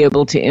might be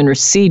able to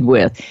intercede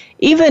with,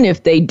 even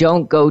if they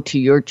don't go to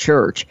your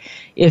church.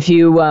 If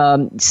you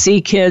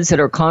see kids that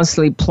are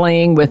constantly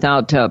playing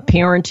without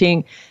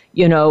parenting,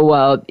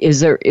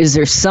 is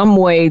there some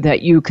way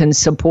that you can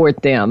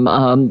support them?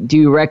 Do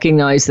you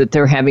recognize that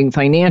they're having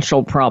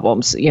financial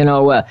problems?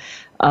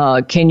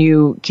 Can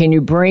you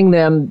bring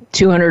them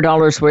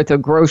 $200 worth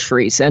of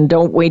groceries, and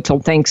don't wait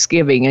till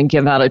Thanksgiving and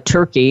give out a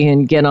turkey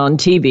and get on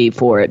TV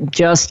for it.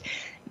 Just,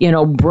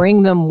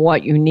 bring them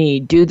what you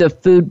need. Do the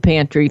food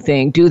pantry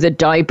thing, do the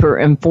diaper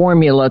and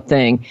formula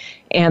thing,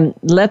 and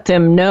let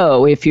them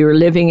know if you're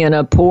living in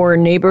a poor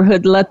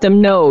neighborhood, let them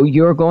know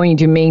you're going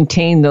to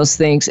maintain those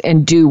things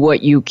and do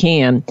what you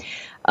can.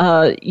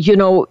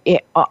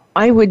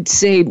 I would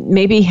say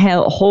maybe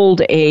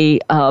hold a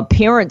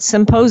parent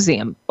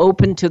symposium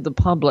open to the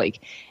public,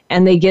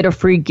 and they get a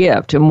free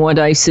gift. And what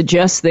I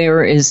suggest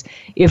there is,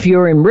 if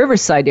you're in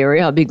Riverside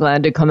area, I'll be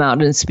glad to come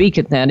out and speak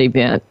at that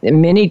event.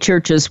 And many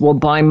churches will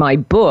buy my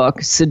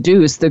book,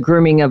 Seduce: The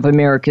Grooming of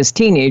America's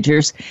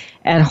Teenagers,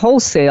 at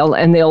wholesale,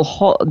 and they'll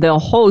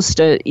host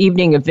an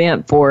evening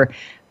event for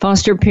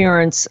foster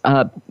parents,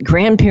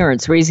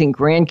 grandparents raising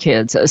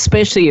grandkids,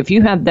 especially if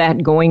you have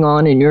that going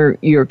on in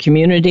your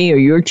community or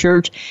your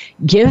church.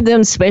 Give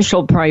them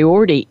special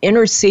priority.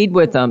 Intercede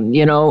with them.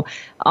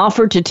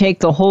 Offer to take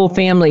the whole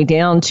family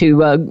down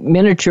to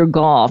miniature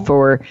golf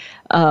or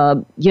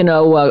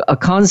a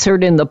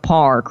concert in the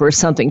park or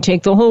something.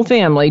 Take the whole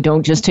family.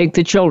 Don't just take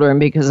the children,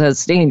 because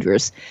that's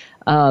dangerous.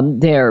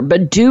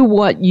 But do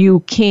what you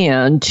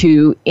can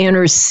to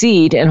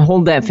intercede and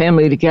hold that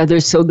family together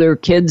so their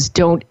kids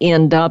don't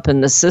end up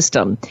in the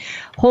system.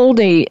 Hold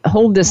a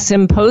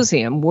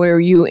symposium where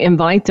you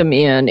invite them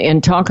in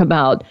and talk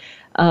about,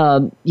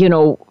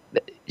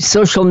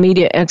 social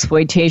media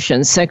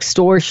exploitation,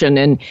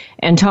 sextortion,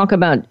 and talk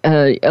about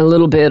a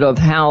little bit of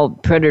how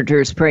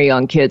predators prey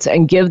on kids,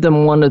 and give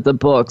them one of the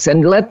books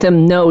and let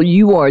them know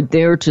you are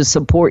there to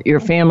support your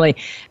family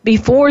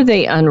before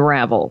they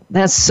unravel.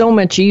 That's so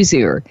much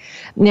easier.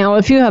 Now,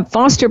 if you have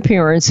foster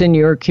parents in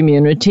your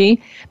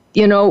community,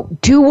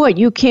 do what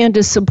you can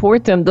to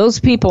support them. Those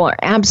people are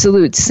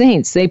absolute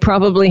saints. They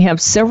probably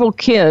have several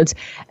kids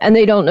and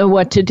they don't know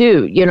what to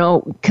do.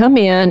 Come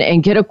in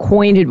and get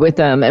acquainted with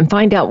them and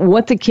find out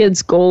what the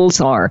kids' goals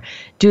are.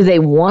 Do they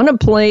want to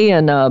play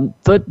in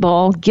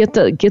football? Get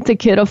the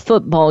kid a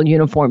football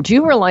uniform. Do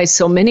you realize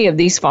so many of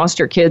these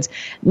foster kids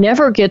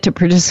never get to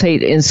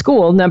participate in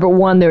school? Number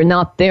one, they're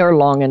not there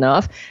long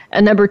enough.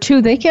 And number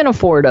two, they can't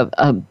afford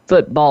a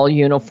football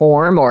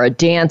uniform or a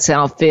dance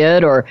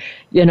outfit or,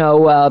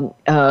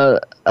 a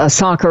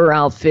soccer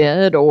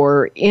outfit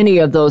or any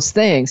of those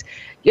things.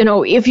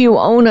 If you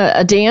own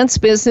a dance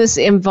business,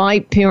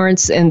 invite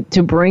parents and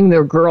to bring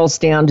their girls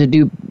down to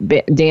do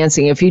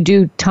dancing. If you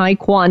do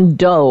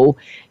taekwondo,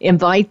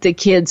 invite the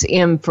kids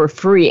in for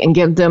free and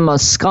give them a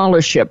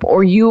scholarship.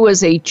 Or you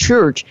as a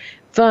church,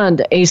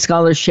 fund a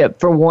scholarship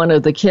for one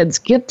of the kids.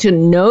 Get to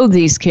know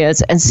these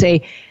kids and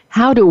say,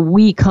 how do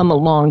we come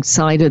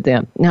alongside of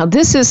them? Now,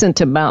 this isn't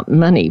about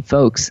money,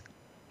 folks.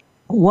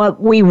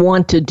 What we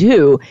want to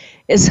do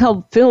is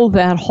help fill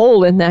that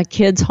hole in that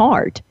kid's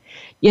heart.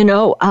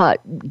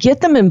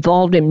 Get them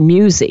involved in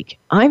music.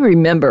 I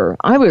remember,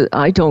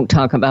 I don't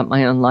talk about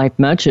my own life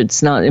much.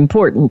 It's not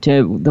important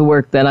to the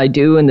work that I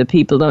do, and the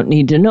people don't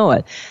need to know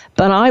it.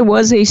 But I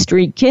was a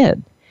street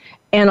kid.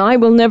 And I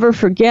will never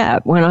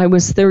forget when I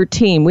was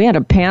 13, we had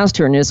a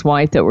pastor and his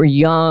wife that were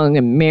young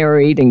and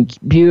married and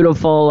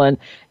beautiful and,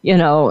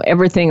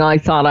 everything I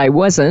thought I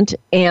wasn't.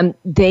 And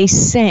they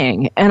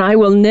sang. And I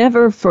will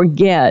never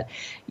forget,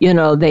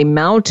 they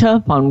mount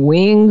up on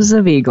wings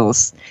of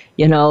eagles.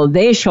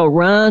 They shall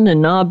run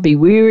and not be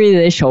weary.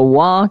 They shall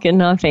walk and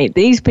not faint.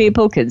 These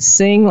people could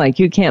sing like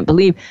you can't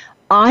believe.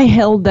 I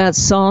held that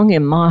song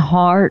in my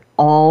heart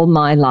all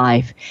my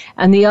life.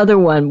 And the other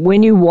one,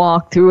 when you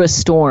walk through a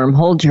storm,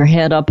 hold your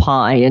head up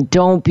high and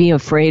don't be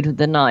afraid of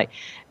the night.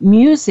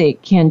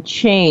 Music can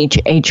change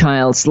a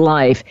child's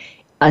life,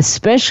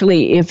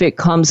 especially if it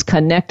comes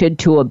connected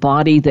to a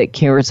body that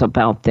cares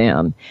about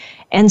them.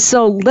 And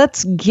so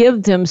let's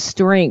give them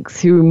strength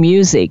through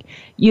music.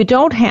 You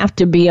don't have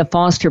to be a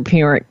foster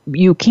parent.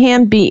 You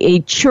can be a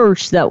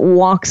church that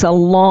walks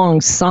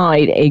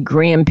alongside a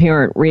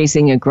grandparent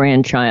raising a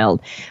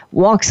grandchild,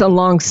 walks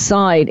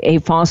alongside a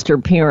foster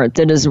parent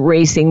that is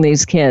raising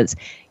these kids.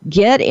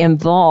 Get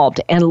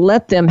involved and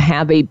let them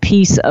have a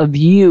piece of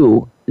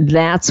you.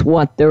 That's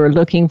what they're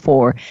looking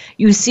for.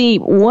 You see,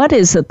 what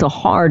is at the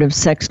heart of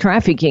sex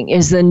trafficking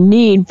is the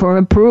need for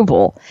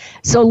approval.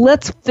 So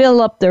let's fill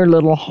up their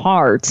little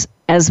hearts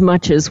as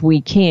much as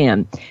we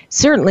can.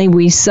 Certainly,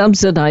 we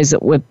subsidize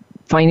it with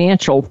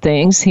financial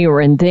things here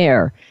and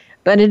there,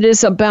 but it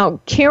is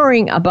about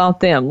caring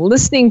about them,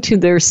 listening to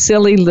their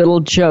silly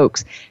little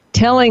jokes,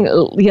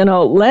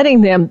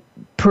 letting them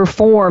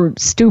perform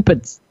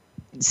stupid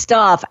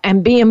stuff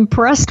and be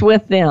impressed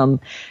with them.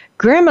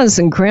 Grandmas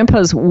and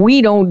grandpas,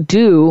 we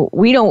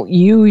don't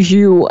use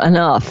you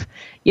enough.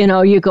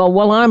 You go,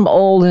 well, I'm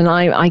old and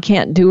I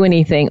can't do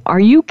anything. Are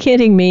you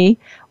kidding me?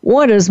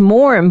 What is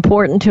more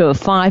important to a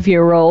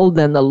 5-year-old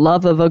than the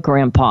love of a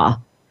grandpa?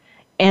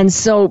 And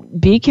so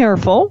be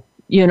careful.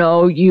 You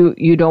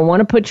don't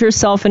want to put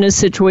yourself in a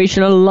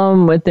situation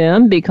alone with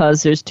them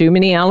because there's too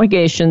many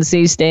allegations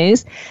these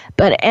days.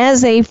 But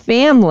as a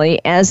family,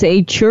 as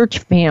a church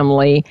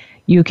family,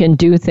 you can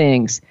do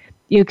things.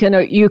 You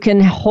can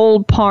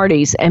hold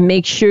parties and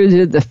make sure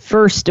they're the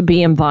first to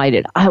be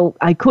invited.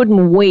 I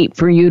couldn't wait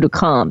for you to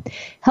come.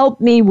 Help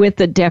me with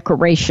the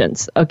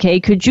decorations, okay?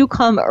 Could you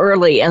come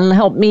early and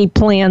help me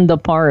plan the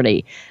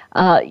party?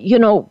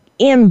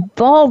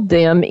 Involve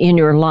them in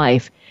your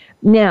life.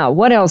 Now,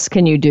 what else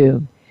can you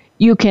do?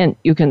 You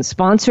can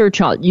sponsor a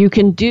child. You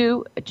can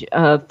do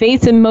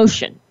Faith in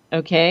Motion,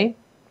 okay?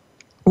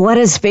 What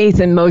is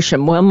Faith in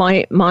Motion? Well,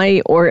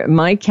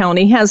 my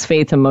county has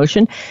Faith in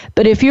Motion,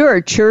 but if you're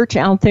a church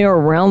out there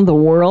around the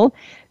world,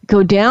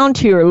 go down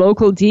to your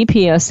local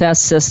DPSS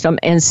system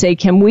and say,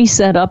 can we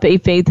set up a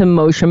Faith in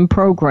Motion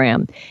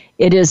program?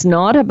 It is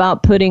not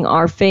about putting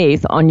our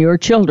faith on your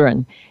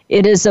children.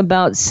 It is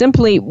about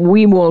simply,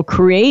 we will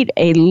create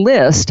a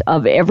list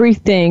of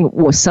everything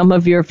some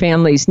of your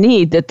families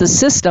need that the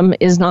system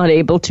is not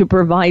able to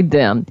provide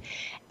them.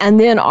 And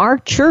then our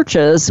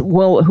churches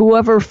will,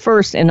 whoever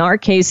first, in our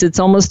case, it's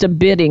almost a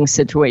bidding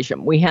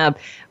situation. We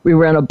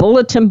run a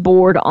bulletin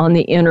board on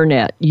the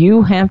internet.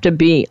 You have to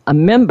be a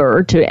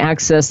member to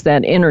access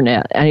that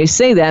internet. And I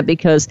say that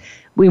because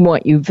we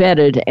want you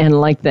vetted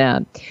and like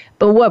that.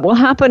 But what will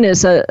happen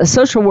is a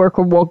social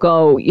worker will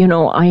go,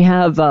 I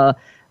have a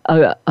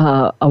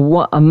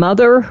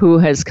mother who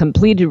has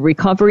completed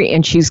recovery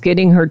and she's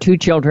getting her 2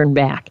 children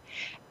back.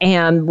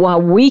 And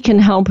while we can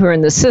help her in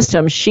the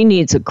system, she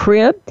needs a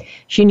crib,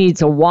 she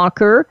needs a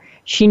walker,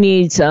 she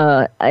needs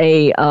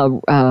I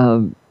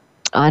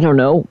don't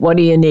know, what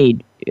do you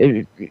need?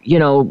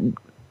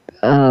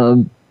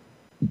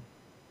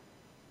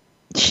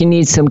 She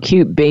needs some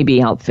cute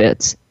baby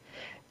outfits.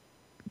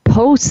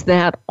 Post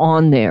that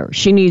on there.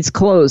 She needs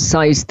clothes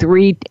size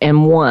 3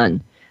 and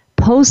 1.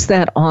 Post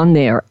that on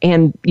there,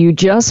 and you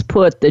just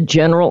put the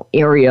general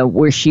area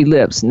where she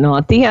lives,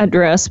 not the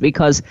address,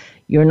 because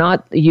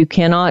you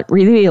cannot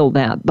reveal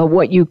that. But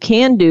what you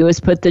can do is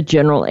put the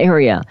general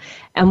area.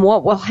 And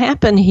what will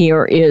happen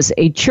here is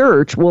a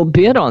church will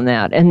bid on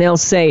that, and they'll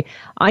say,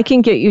 I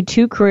can get you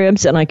 2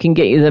 cribs, and I can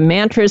get you the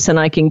mattress, and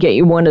I can get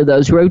you one of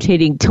those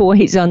rotating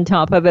toys on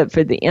top of it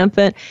for the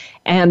infant.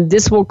 And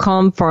this will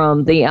come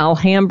from the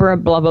Alhambra,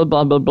 blah, blah,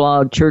 blah, blah,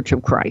 blah, Church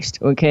of Christ,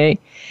 okay?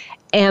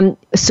 And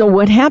so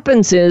what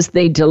happens is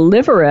they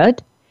deliver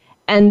it,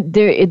 and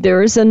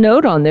there is a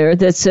note on there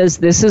that says,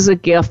 this is a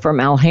gift from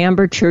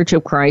Alhambra Church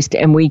of Christ,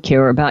 and we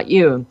care about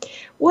you.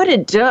 What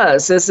it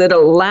does is it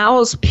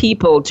allows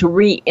people to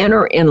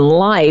re-enter in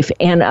life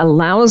and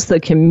allows the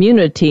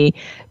community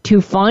to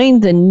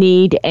find the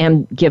need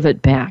and give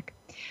it back.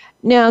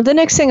 Now, the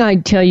next thing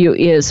I'd tell you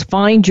is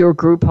find your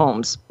group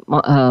homes,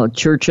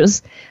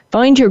 churches.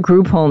 Find your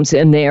group homes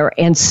in there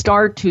and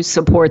start to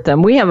support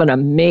them. We have an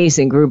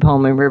amazing group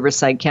home in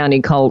Riverside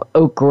County called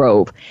Oak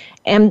Grove,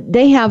 and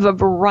they have a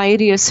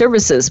variety of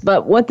services.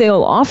 But what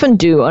they'll often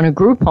do on a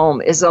group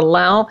home is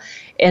allow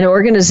an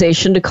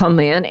organization to come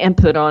in and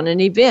put on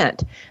an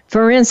event.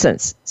 For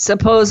instance,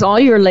 suppose all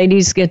your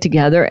ladies get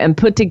together and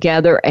put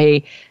together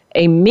a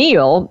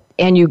meal,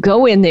 and you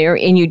go in there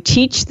and you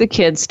teach the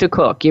kids to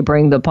cook. You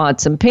bring the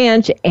pots and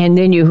pans, and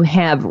then you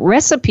have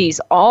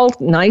recipes all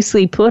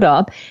nicely put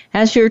up,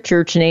 has your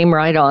church name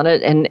right on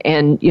it, and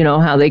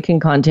how they can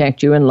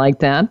contact you and like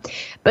that.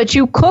 But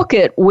you cook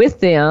it with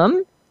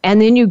them, and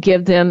then you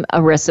give them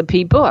a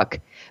recipe book,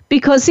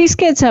 because these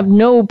kids have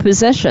no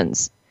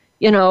possessions.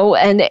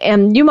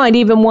 And you might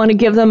even want to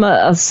give them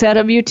a set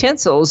of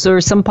utensils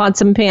or some pots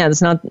and pans,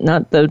 not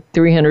the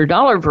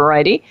 $300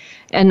 variety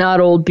and not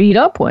old beat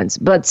up ones,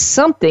 but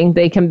something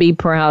they can be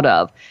proud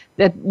of,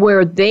 that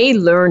where they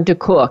learn to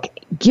cook.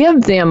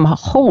 Give them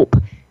hope,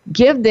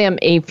 give them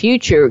a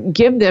future,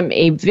 give them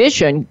a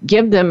vision,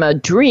 give them a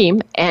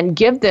dream, and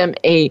give them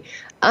a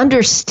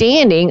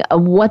understanding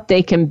of what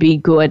they can be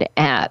good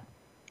at.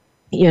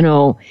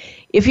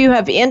 If you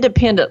have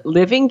independent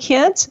living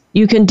kids,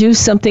 you can do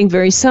something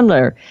very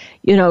similar.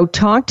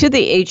 Talk to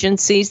the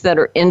agencies that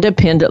are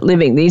independent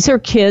living. These are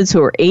kids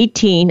who are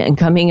 18 and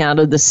coming out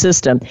of the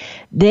system.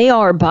 They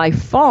are by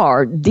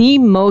far the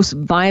most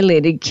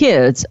violated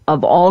kids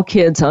of all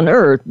kids on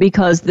earth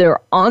because they're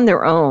on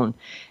their own.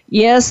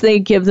 Yes, they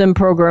give them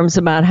programs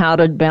about how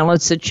to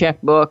balance a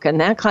checkbook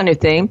and that kind of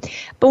thing.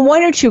 But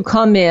why don't you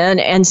come in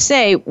and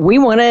say, we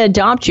want to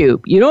adopt you.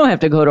 You don't have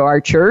to go to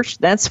our church.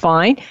 That's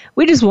fine.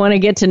 We just want to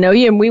get to know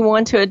you and we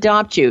want to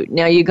adopt you.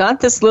 Now, you got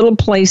this little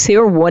place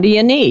here. What do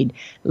you need?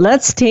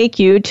 Let's take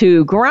you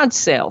to garage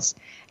sales.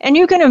 And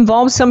you can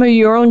involve some of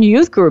your own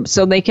youth groups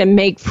so they can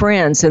make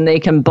friends and they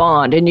can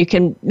bond. And you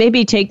can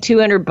maybe take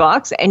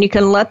 $200 and you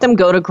can let them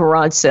go to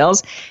garage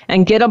sales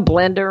and get a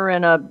blender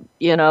and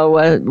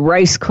a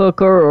rice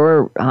cooker,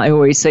 or I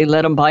always say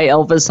let them buy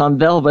Elvis on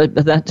velvet,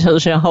 but that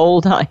tells you how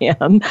old I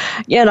am.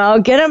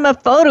 Get them a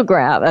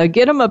photograph,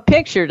 get them a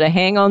picture to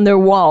hang on their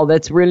wall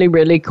that's really,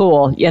 really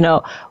cool.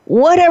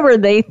 Whatever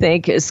they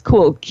think is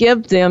cool,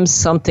 give them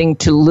something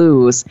to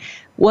lose.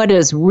 What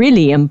is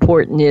really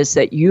important is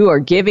that you are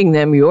giving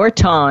them your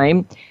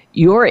time,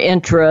 your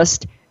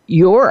interest,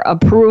 your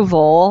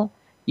approval,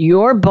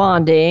 your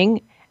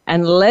bonding,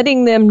 and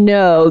letting them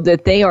know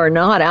that they are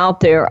not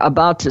out there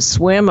about to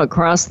swim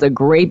across the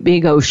great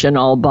big ocean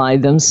all by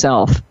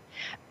themselves.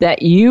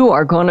 That you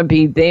are going to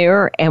be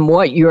there, and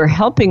what you're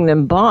helping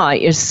them by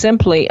is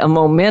simply a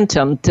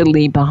momentum to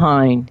leave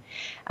behind.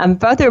 And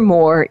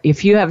furthermore,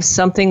 if you have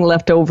something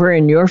left over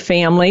in your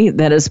family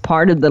that is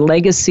part of the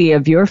legacy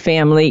of your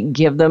family,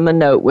 give them a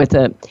note with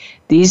it.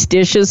 These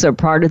dishes are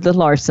part of the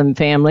Larson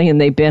family, and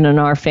they've been in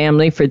our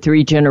family for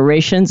 3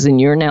 generations,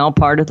 and you're now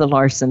part of the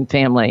Larson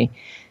family.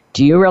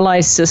 Do you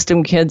realize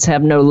system kids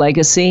have no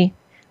legacy?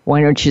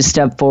 Why don't you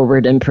step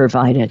forward and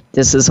provide it?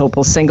 This is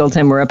Opal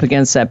Singleton. We're up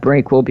against that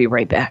break. We'll be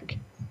right back.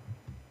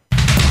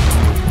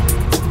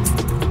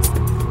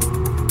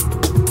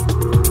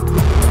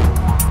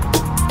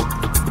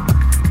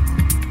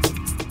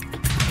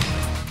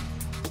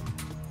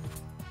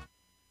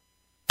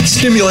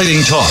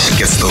 Stimulating talk.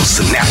 Gets those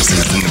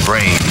synapses in the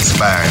brain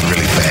firing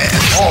really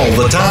fast. All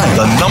the time.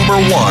 The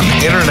 #1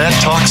 Internet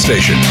talk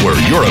station where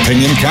your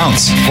opinion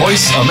counts.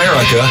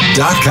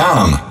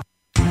 VoiceAmerica.com.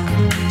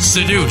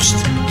 Seduced,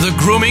 The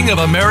Grooming of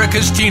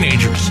America's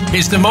Teenagers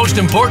is the most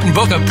important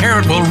book a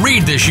parent will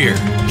read this year.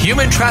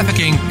 Human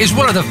trafficking is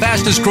one of the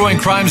fastest growing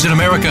crimes in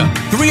America.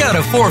 3 out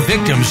of 4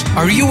 victims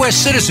are U.S.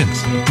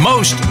 citizens.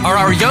 Most are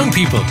our young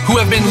people who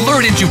have been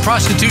lured into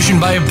prostitution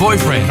by a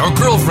boyfriend or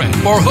girlfriend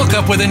or hook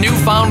up with a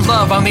newfound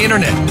love on the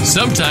internet.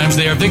 Sometimes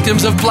they are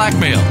victims of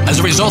blackmail as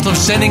a result of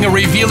sending a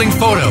revealing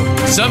photo.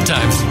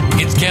 Sometimes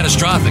it's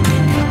catastrophic.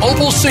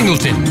 Opal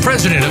Singleton,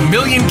 president of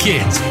Million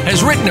Kids,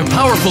 has written a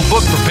powerful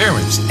book for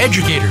parents,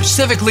 educators,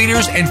 civic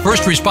leaders, and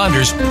first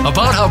responders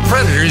about how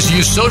predators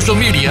use social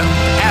media,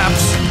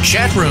 apps,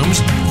 chat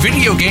rooms,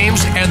 video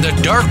games, and the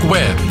dark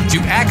web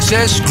to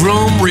access,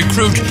 groom,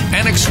 recruit,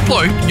 and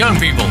exploit young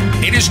people.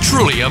 It is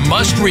truly a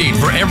must-read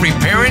for every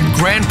parent,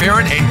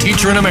 grandparent, and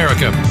teacher in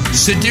America.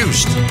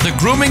 Seduced, The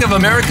Grooming of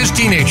America's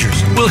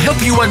Teenagers will help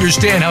you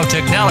understand how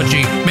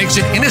technology makes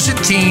an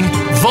innocent teen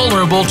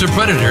vulnerable to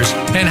predators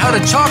and how to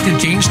talk to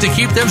teens to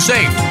keep them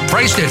safe.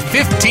 Priced at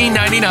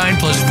 $15.99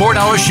 plus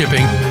 $4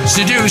 shipping,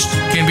 Seduced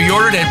can be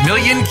ordered at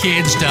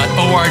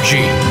millionkids.org.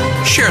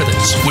 Share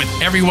this with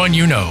everyone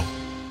you know.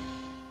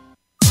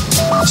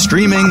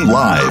 Streaming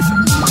live.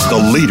 The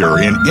leader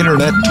in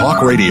Internet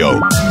talk radio.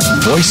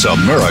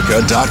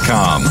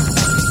 VoiceAmerica.com.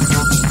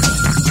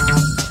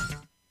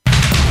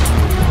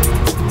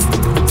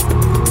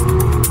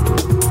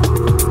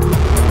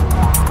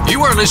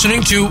 You are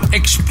listening to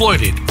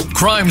Exploited,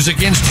 Crimes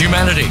Against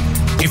Humanity.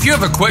 If you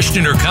have a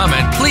question or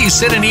comment, please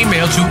send an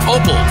email to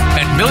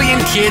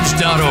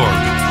opal@millionkids.org.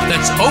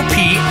 That's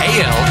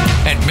OPAL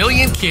at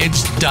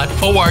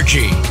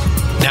millionkids.org.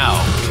 Now,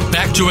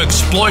 back to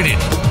Exploited,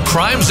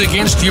 Crimes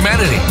Against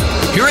Humanity.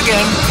 Here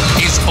again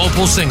is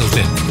Opal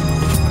Singleton.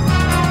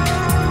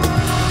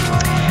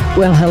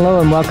 Well, hello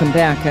and welcome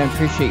back. I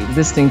appreciate you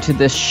listening to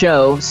this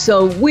show.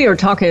 So we are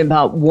talking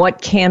about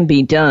what can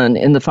be done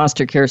in the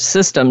foster care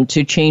system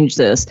to change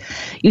this.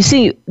 You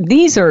see,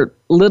 these are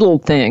little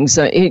things.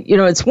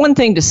 It's one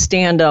thing to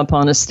stand up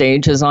on a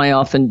stage, as I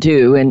often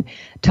do, and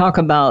talk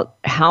about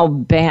how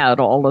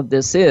bad all of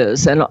this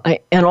is. And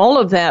all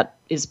of that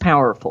is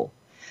powerful.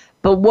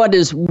 But what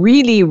is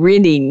really,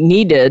 really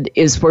needed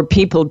is for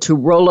people to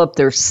roll up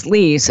their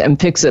sleeves and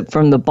fix it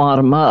from the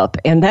bottom up.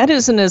 And that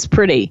isn't as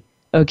pretty.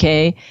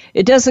 Okay,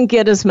 it doesn't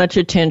get as much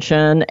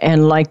attention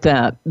and like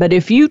that. But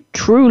if you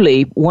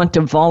truly want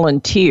to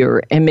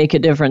volunteer and make a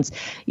difference,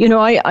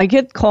 I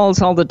get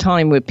calls all the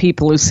time with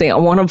people who say, I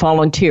want to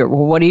volunteer.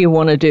 Well, what do you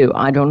want to do?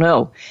 I don't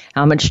know.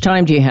 How much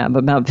time do you have?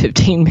 About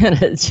 15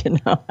 minutes.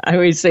 I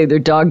always say their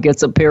dog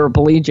gets a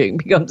paraplegic,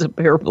 becomes a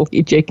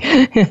paraplegic.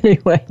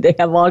 Anyway, they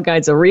have all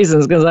kinds of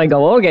reasons because I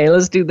go, okay,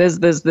 let's do this,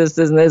 and this.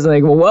 And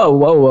they go,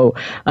 whoa.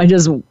 I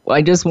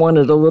just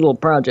wanted a little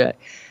project.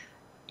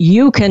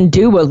 You can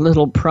do a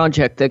little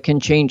project that can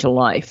change a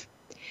life.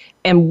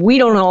 And we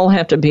don't all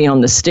have to be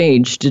on the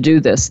stage to do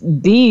this.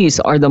 These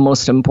are the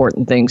most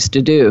important things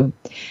to do.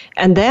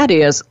 And that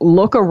is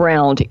look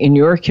around in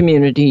your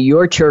community,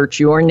 your church,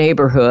 your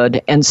neighborhood,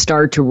 and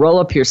start to roll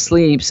up your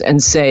sleeves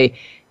and say,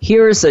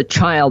 here's a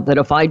child that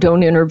if I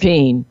don't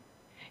intervene,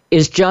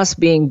 is just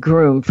being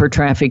groomed for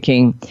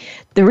trafficking.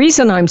 The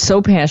reason I'm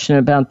so passionate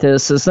about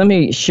this is, let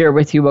me share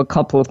with you a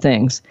couple of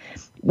things.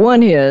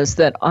 One is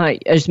that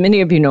as many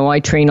of you know,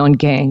 I train on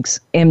gangs,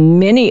 and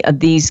many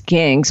of these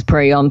gangs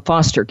prey on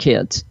foster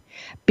kids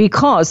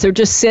because they're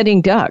just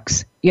sitting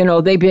ducks.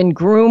 They've been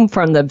groomed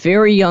from the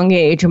very young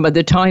age, and by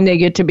the time they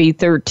get to be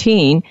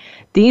 13,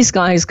 these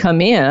guys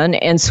come in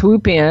and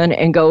swoop in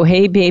and go,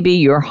 hey, baby,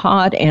 you're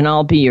hot, and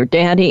I'll be your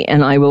daddy,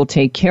 and I will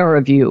take care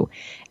of you.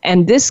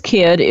 And this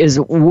kid is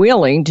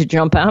willing to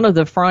jump out of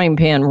the frying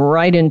pan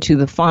right into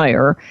the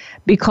fire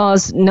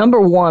because, number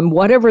one,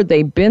 whatever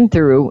they've been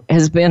through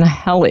has been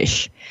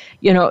hellish.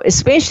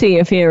 Especially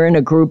if you're in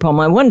a group home.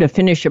 I wanted to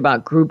finish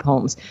about group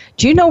homes.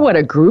 Do you know what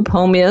a group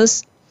home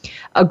is?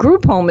 A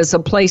group home is a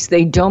place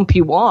they dump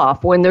you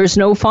off when there's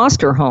no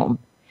foster home.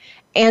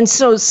 And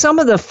so some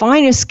of the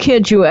finest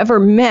kids you ever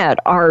met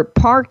are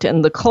parked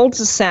in the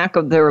cul-de-sac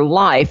of their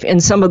life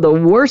in some of the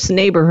worst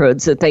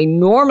neighborhoods that they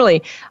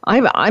normally...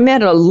 I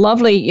met a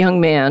lovely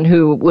young man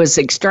who was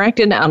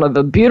extracted out of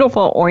a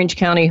beautiful Orange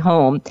County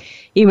home.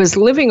 He was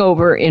living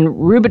over in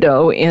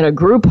Rubidoux in a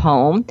group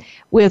home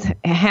with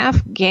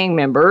half gang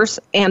members,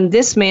 and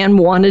this man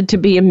wanted to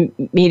be a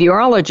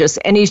meteorologist,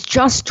 and he's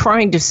just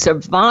trying to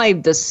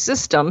survive the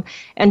system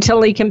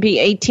until he can be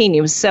 18.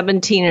 He was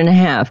 17 and a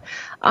half.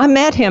 I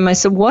met him. I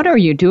said, "What are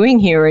you doing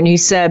here?" And he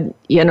said,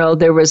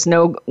 there was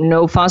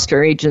no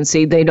foster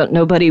agency.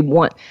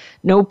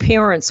 No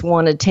parents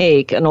want to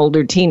take an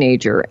older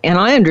teenager. And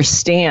I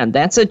understand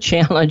that's a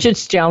challenge.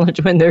 It's a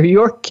challenge when they're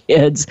your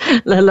kids,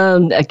 let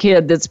alone a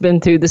kid that's been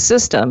through the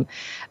system.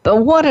 But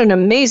what an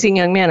amazing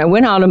young man. I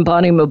went out and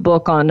bought him a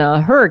book on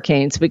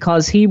hurricanes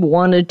because he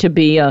wanted to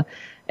be a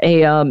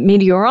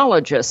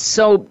meteorologist.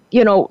 So,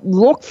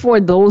 look for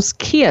those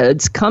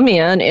kids, come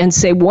in and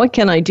say, what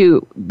can I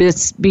do?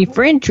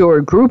 Befriend your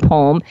group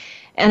home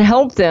and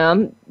help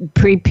them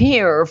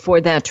prepare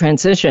for that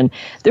transition.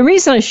 The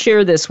reason I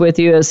share this with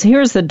you is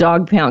here's the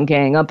Dog Pound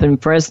Gang up in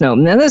Fresno.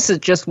 Now, this is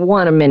just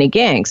one of many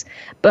gangs,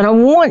 but I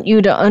want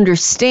you to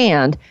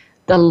understand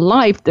the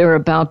life they're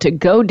about to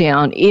go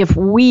down if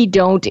we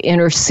don't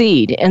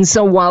intercede. And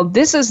so while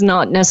this is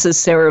not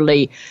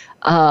necessarily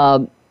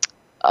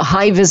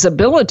high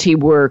visibility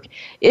work,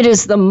 it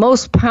is the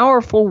most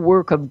powerful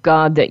work of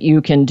God that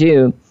you can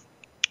do.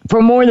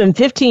 For more than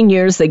 15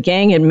 years, the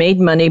gang had made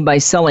money by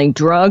selling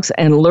drugs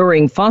and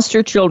luring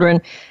foster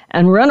children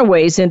and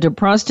runaways into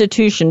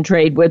prostitution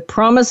trade with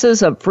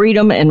promises of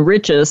freedom and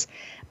riches,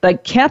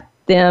 but kept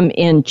them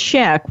in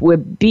check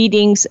with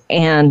beatings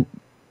and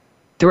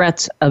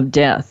threats of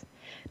death.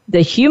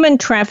 The human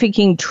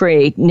trafficking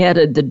trade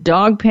netted the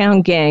Dog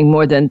Pound Gang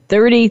more than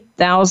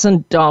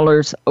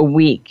 $30,000 a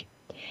week.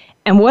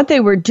 And what they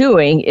were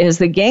doing is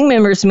the gang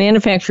members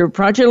manufactured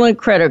fraudulent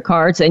credit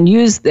cards and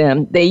used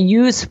them. They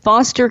used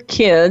foster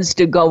kids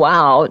to go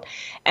out.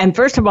 And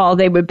first of all,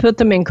 they would put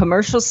them in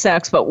commercial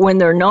sex. But when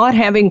they're not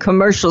having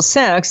commercial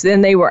sex,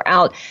 then they were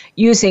out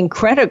using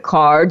credit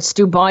cards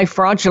to buy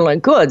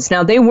fraudulent goods.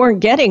 Now, they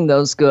weren't getting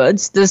those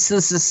goods. This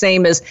is the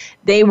same as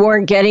they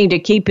weren't getting to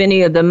keep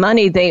any of the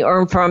money they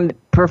earned from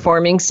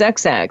performing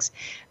sex acts.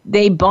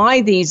 They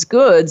buy these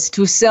goods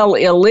to sell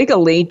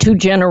illegally to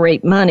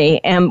generate money.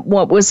 And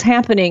what was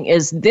happening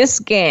is this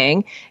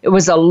gang, it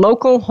was a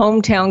local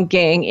hometown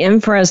gang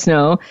in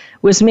Fresno,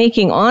 was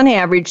making on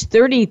average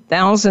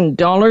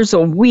 $30,000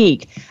 a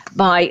week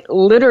by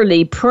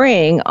literally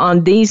preying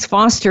on these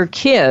foster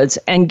kids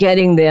and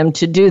getting them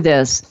to do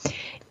this.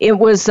 It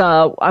was,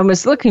 I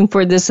was looking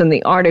for this in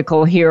the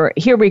article here.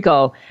 Here we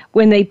go.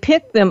 When they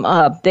picked them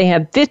up, they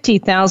had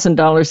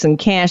 $50,000 in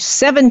cash,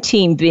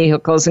 17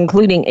 vehicles,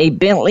 including a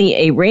Bentley,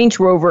 a Range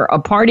Rover, a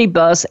party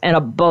bus, and a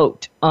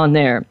boat on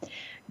there.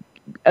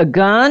 A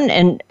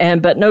gun,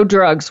 but no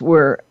drugs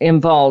were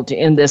involved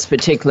in this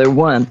particular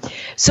one.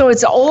 So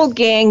it's Old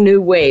Gang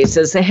New Ways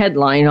as the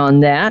headline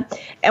on that.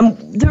 And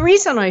the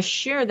reason I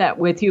share that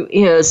with you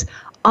is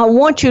I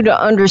want you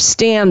to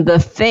understand the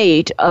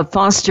fate of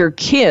foster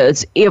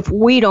kids if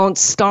we don't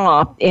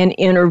stop and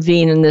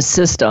intervene in the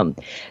system.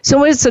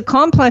 So it's a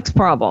complex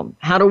problem.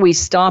 How do we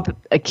stop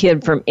a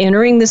kid from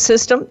entering the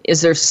system?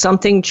 Is there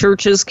something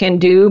churches can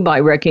do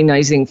by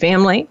recognizing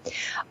family?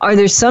 Are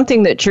there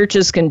something that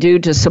churches can do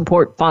to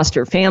support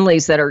foster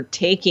families that are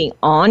taking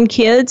on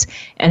kids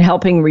and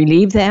helping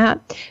relieve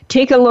that?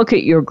 Take a look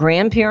at your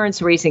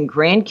grandparents raising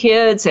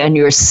grandkids and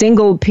your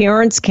single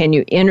parents. Can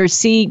you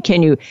intercede?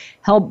 Can you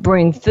help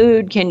bring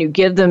food? Can you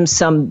give them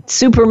some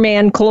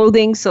Superman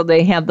clothing so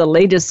they have the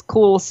latest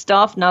cool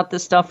stuff, not the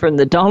stuff from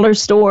the dollar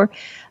store?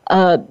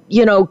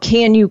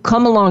 Can you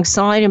come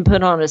alongside and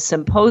put on a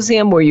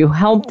symposium where you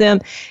help them?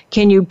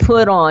 Can you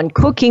put on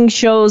cooking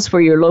shows for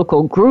your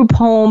local group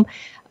home?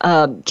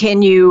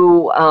 Can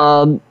you,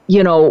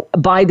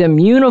 buy them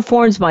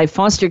uniforms, buy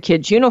foster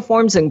kids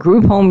uniforms and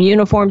group home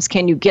uniforms?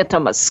 Can you get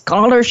them a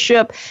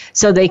scholarship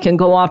so they can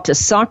go off to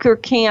soccer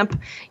camp?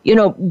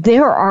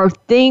 There are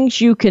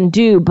things you can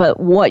do, but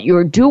what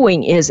you're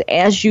doing is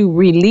as you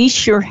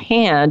release your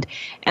hand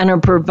and are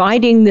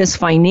providing this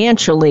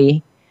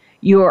financially,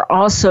 you're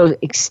also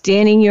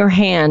extending your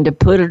hand to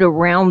put it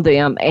around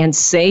them and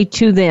say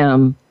to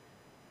them,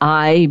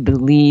 I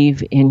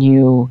believe in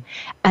you.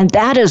 And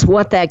that is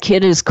what that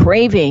kid is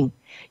craving.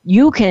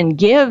 You can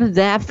give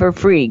that for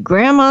free.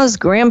 Grandmas,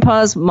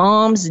 grandpas,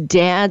 moms,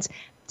 dads,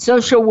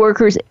 social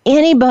workers,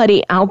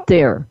 anybody out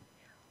there,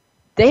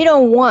 they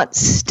don't want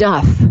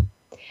stuff.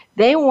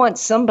 They want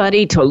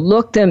somebody to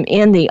look them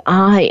in the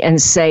eye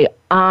and say,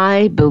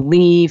 I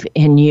believe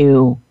in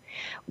you.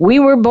 We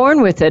were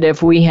born with it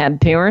if we had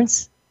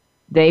parents.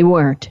 They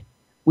weren't.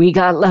 We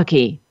got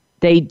lucky.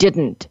 They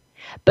didn't.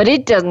 But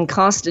it doesn't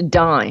cost a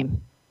dime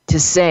to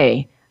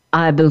say,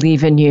 I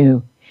believe in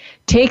you.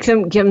 Take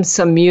them, give them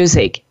some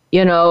music,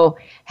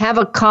 have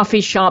a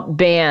coffee shop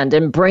band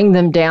and bring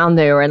them down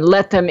there and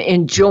let them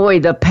enjoy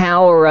the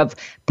power of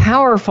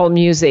powerful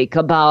music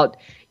about,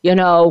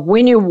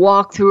 when you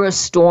walk through a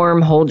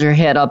storm, hold your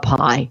head up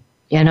high,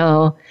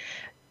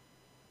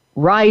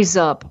 rise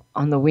up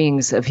on the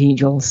wings of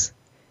eagles.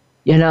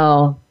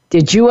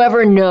 Did you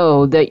ever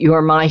know that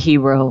you're my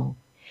hero?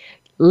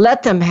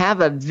 Let them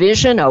have a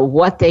vision of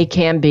what they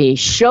can be.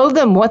 Show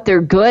them what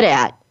they're good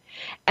at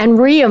and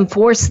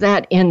reinforce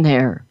that in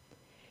there.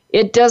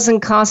 It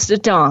doesn't cost a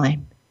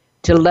dime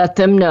to let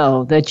them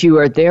know that you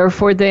are there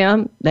for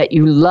them, that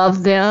you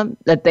love them,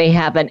 that they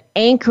have an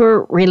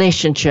anchor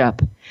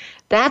relationship,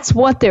 That's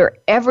what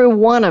every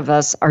one of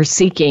us are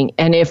seeking.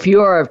 And if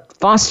you're a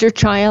foster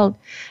child,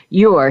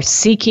 you are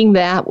seeking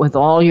that with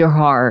all your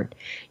heart.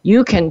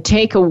 You can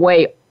take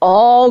away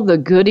all the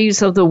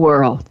goodies of the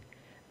world,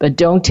 but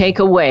don't take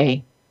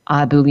away,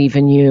 I believe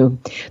in you.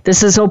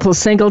 This is Opal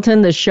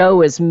Singleton. The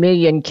show is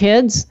Million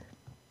Kids,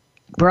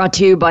 brought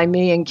to you by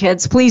Million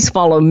Kids. Please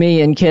follow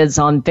Million Kids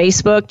on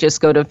Facebook.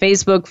 Just go to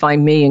Facebook,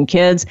 find Million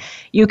Kids.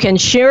 You can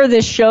share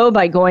this show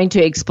by going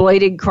to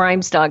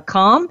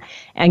exploitedcrimes.com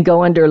and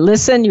go under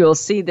Listen. You'll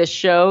see the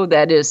show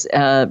that is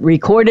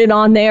recorded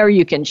on there.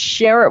 You can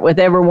share it with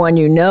everyone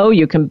you know.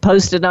 You can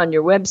post it on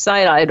your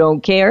website. I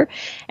don't care.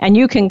 And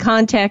you can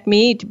contact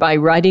me by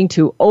writing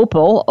to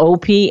Opal,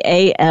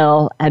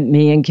 O-P-A-L, at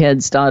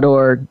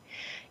millionkids.org.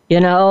 You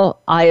know,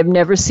 I have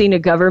never seen a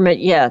government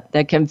yet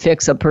that can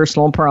fix a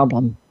personal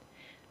problem.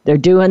 They're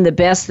doing the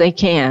best they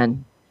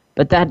can,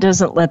 but that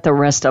doesn't let the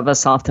rest of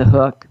us off the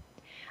hook.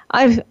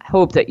 I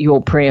hope that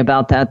you'll pray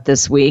about that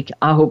this week.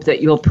 I hope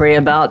that you'll pray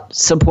about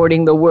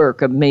supporting the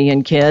work of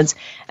Million Kids.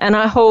 And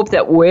I hope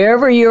that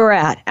wherever you're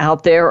at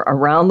out there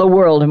around the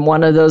world in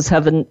one of those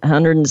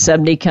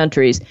 170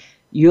 countries,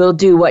 you'll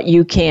do what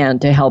you can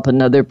to help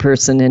another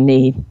person in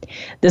need.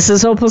 This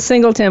is Opal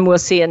Singleton. We'll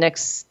see you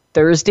next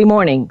Thursday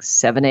morning,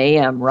 7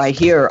 a.m., right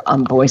here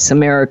on Voice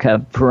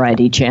America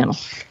Variety Channel.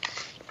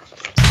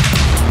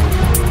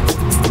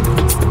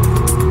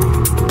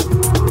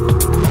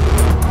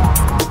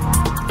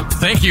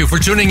 Thank you for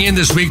tuning in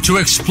this week to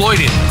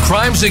Exploited,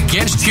 Crimes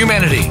Against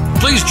Humanity.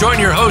 Please join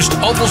your host,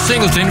 Opal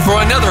Singleton,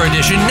 for another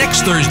edition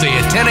next Thursday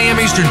at 10 a.m.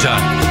 Eastern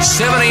Time,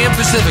 7 a.m.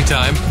 Pacific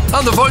Time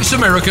on the Voice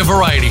America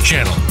Variety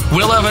Channel.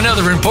 We'll have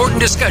another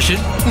important discussion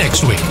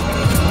next week.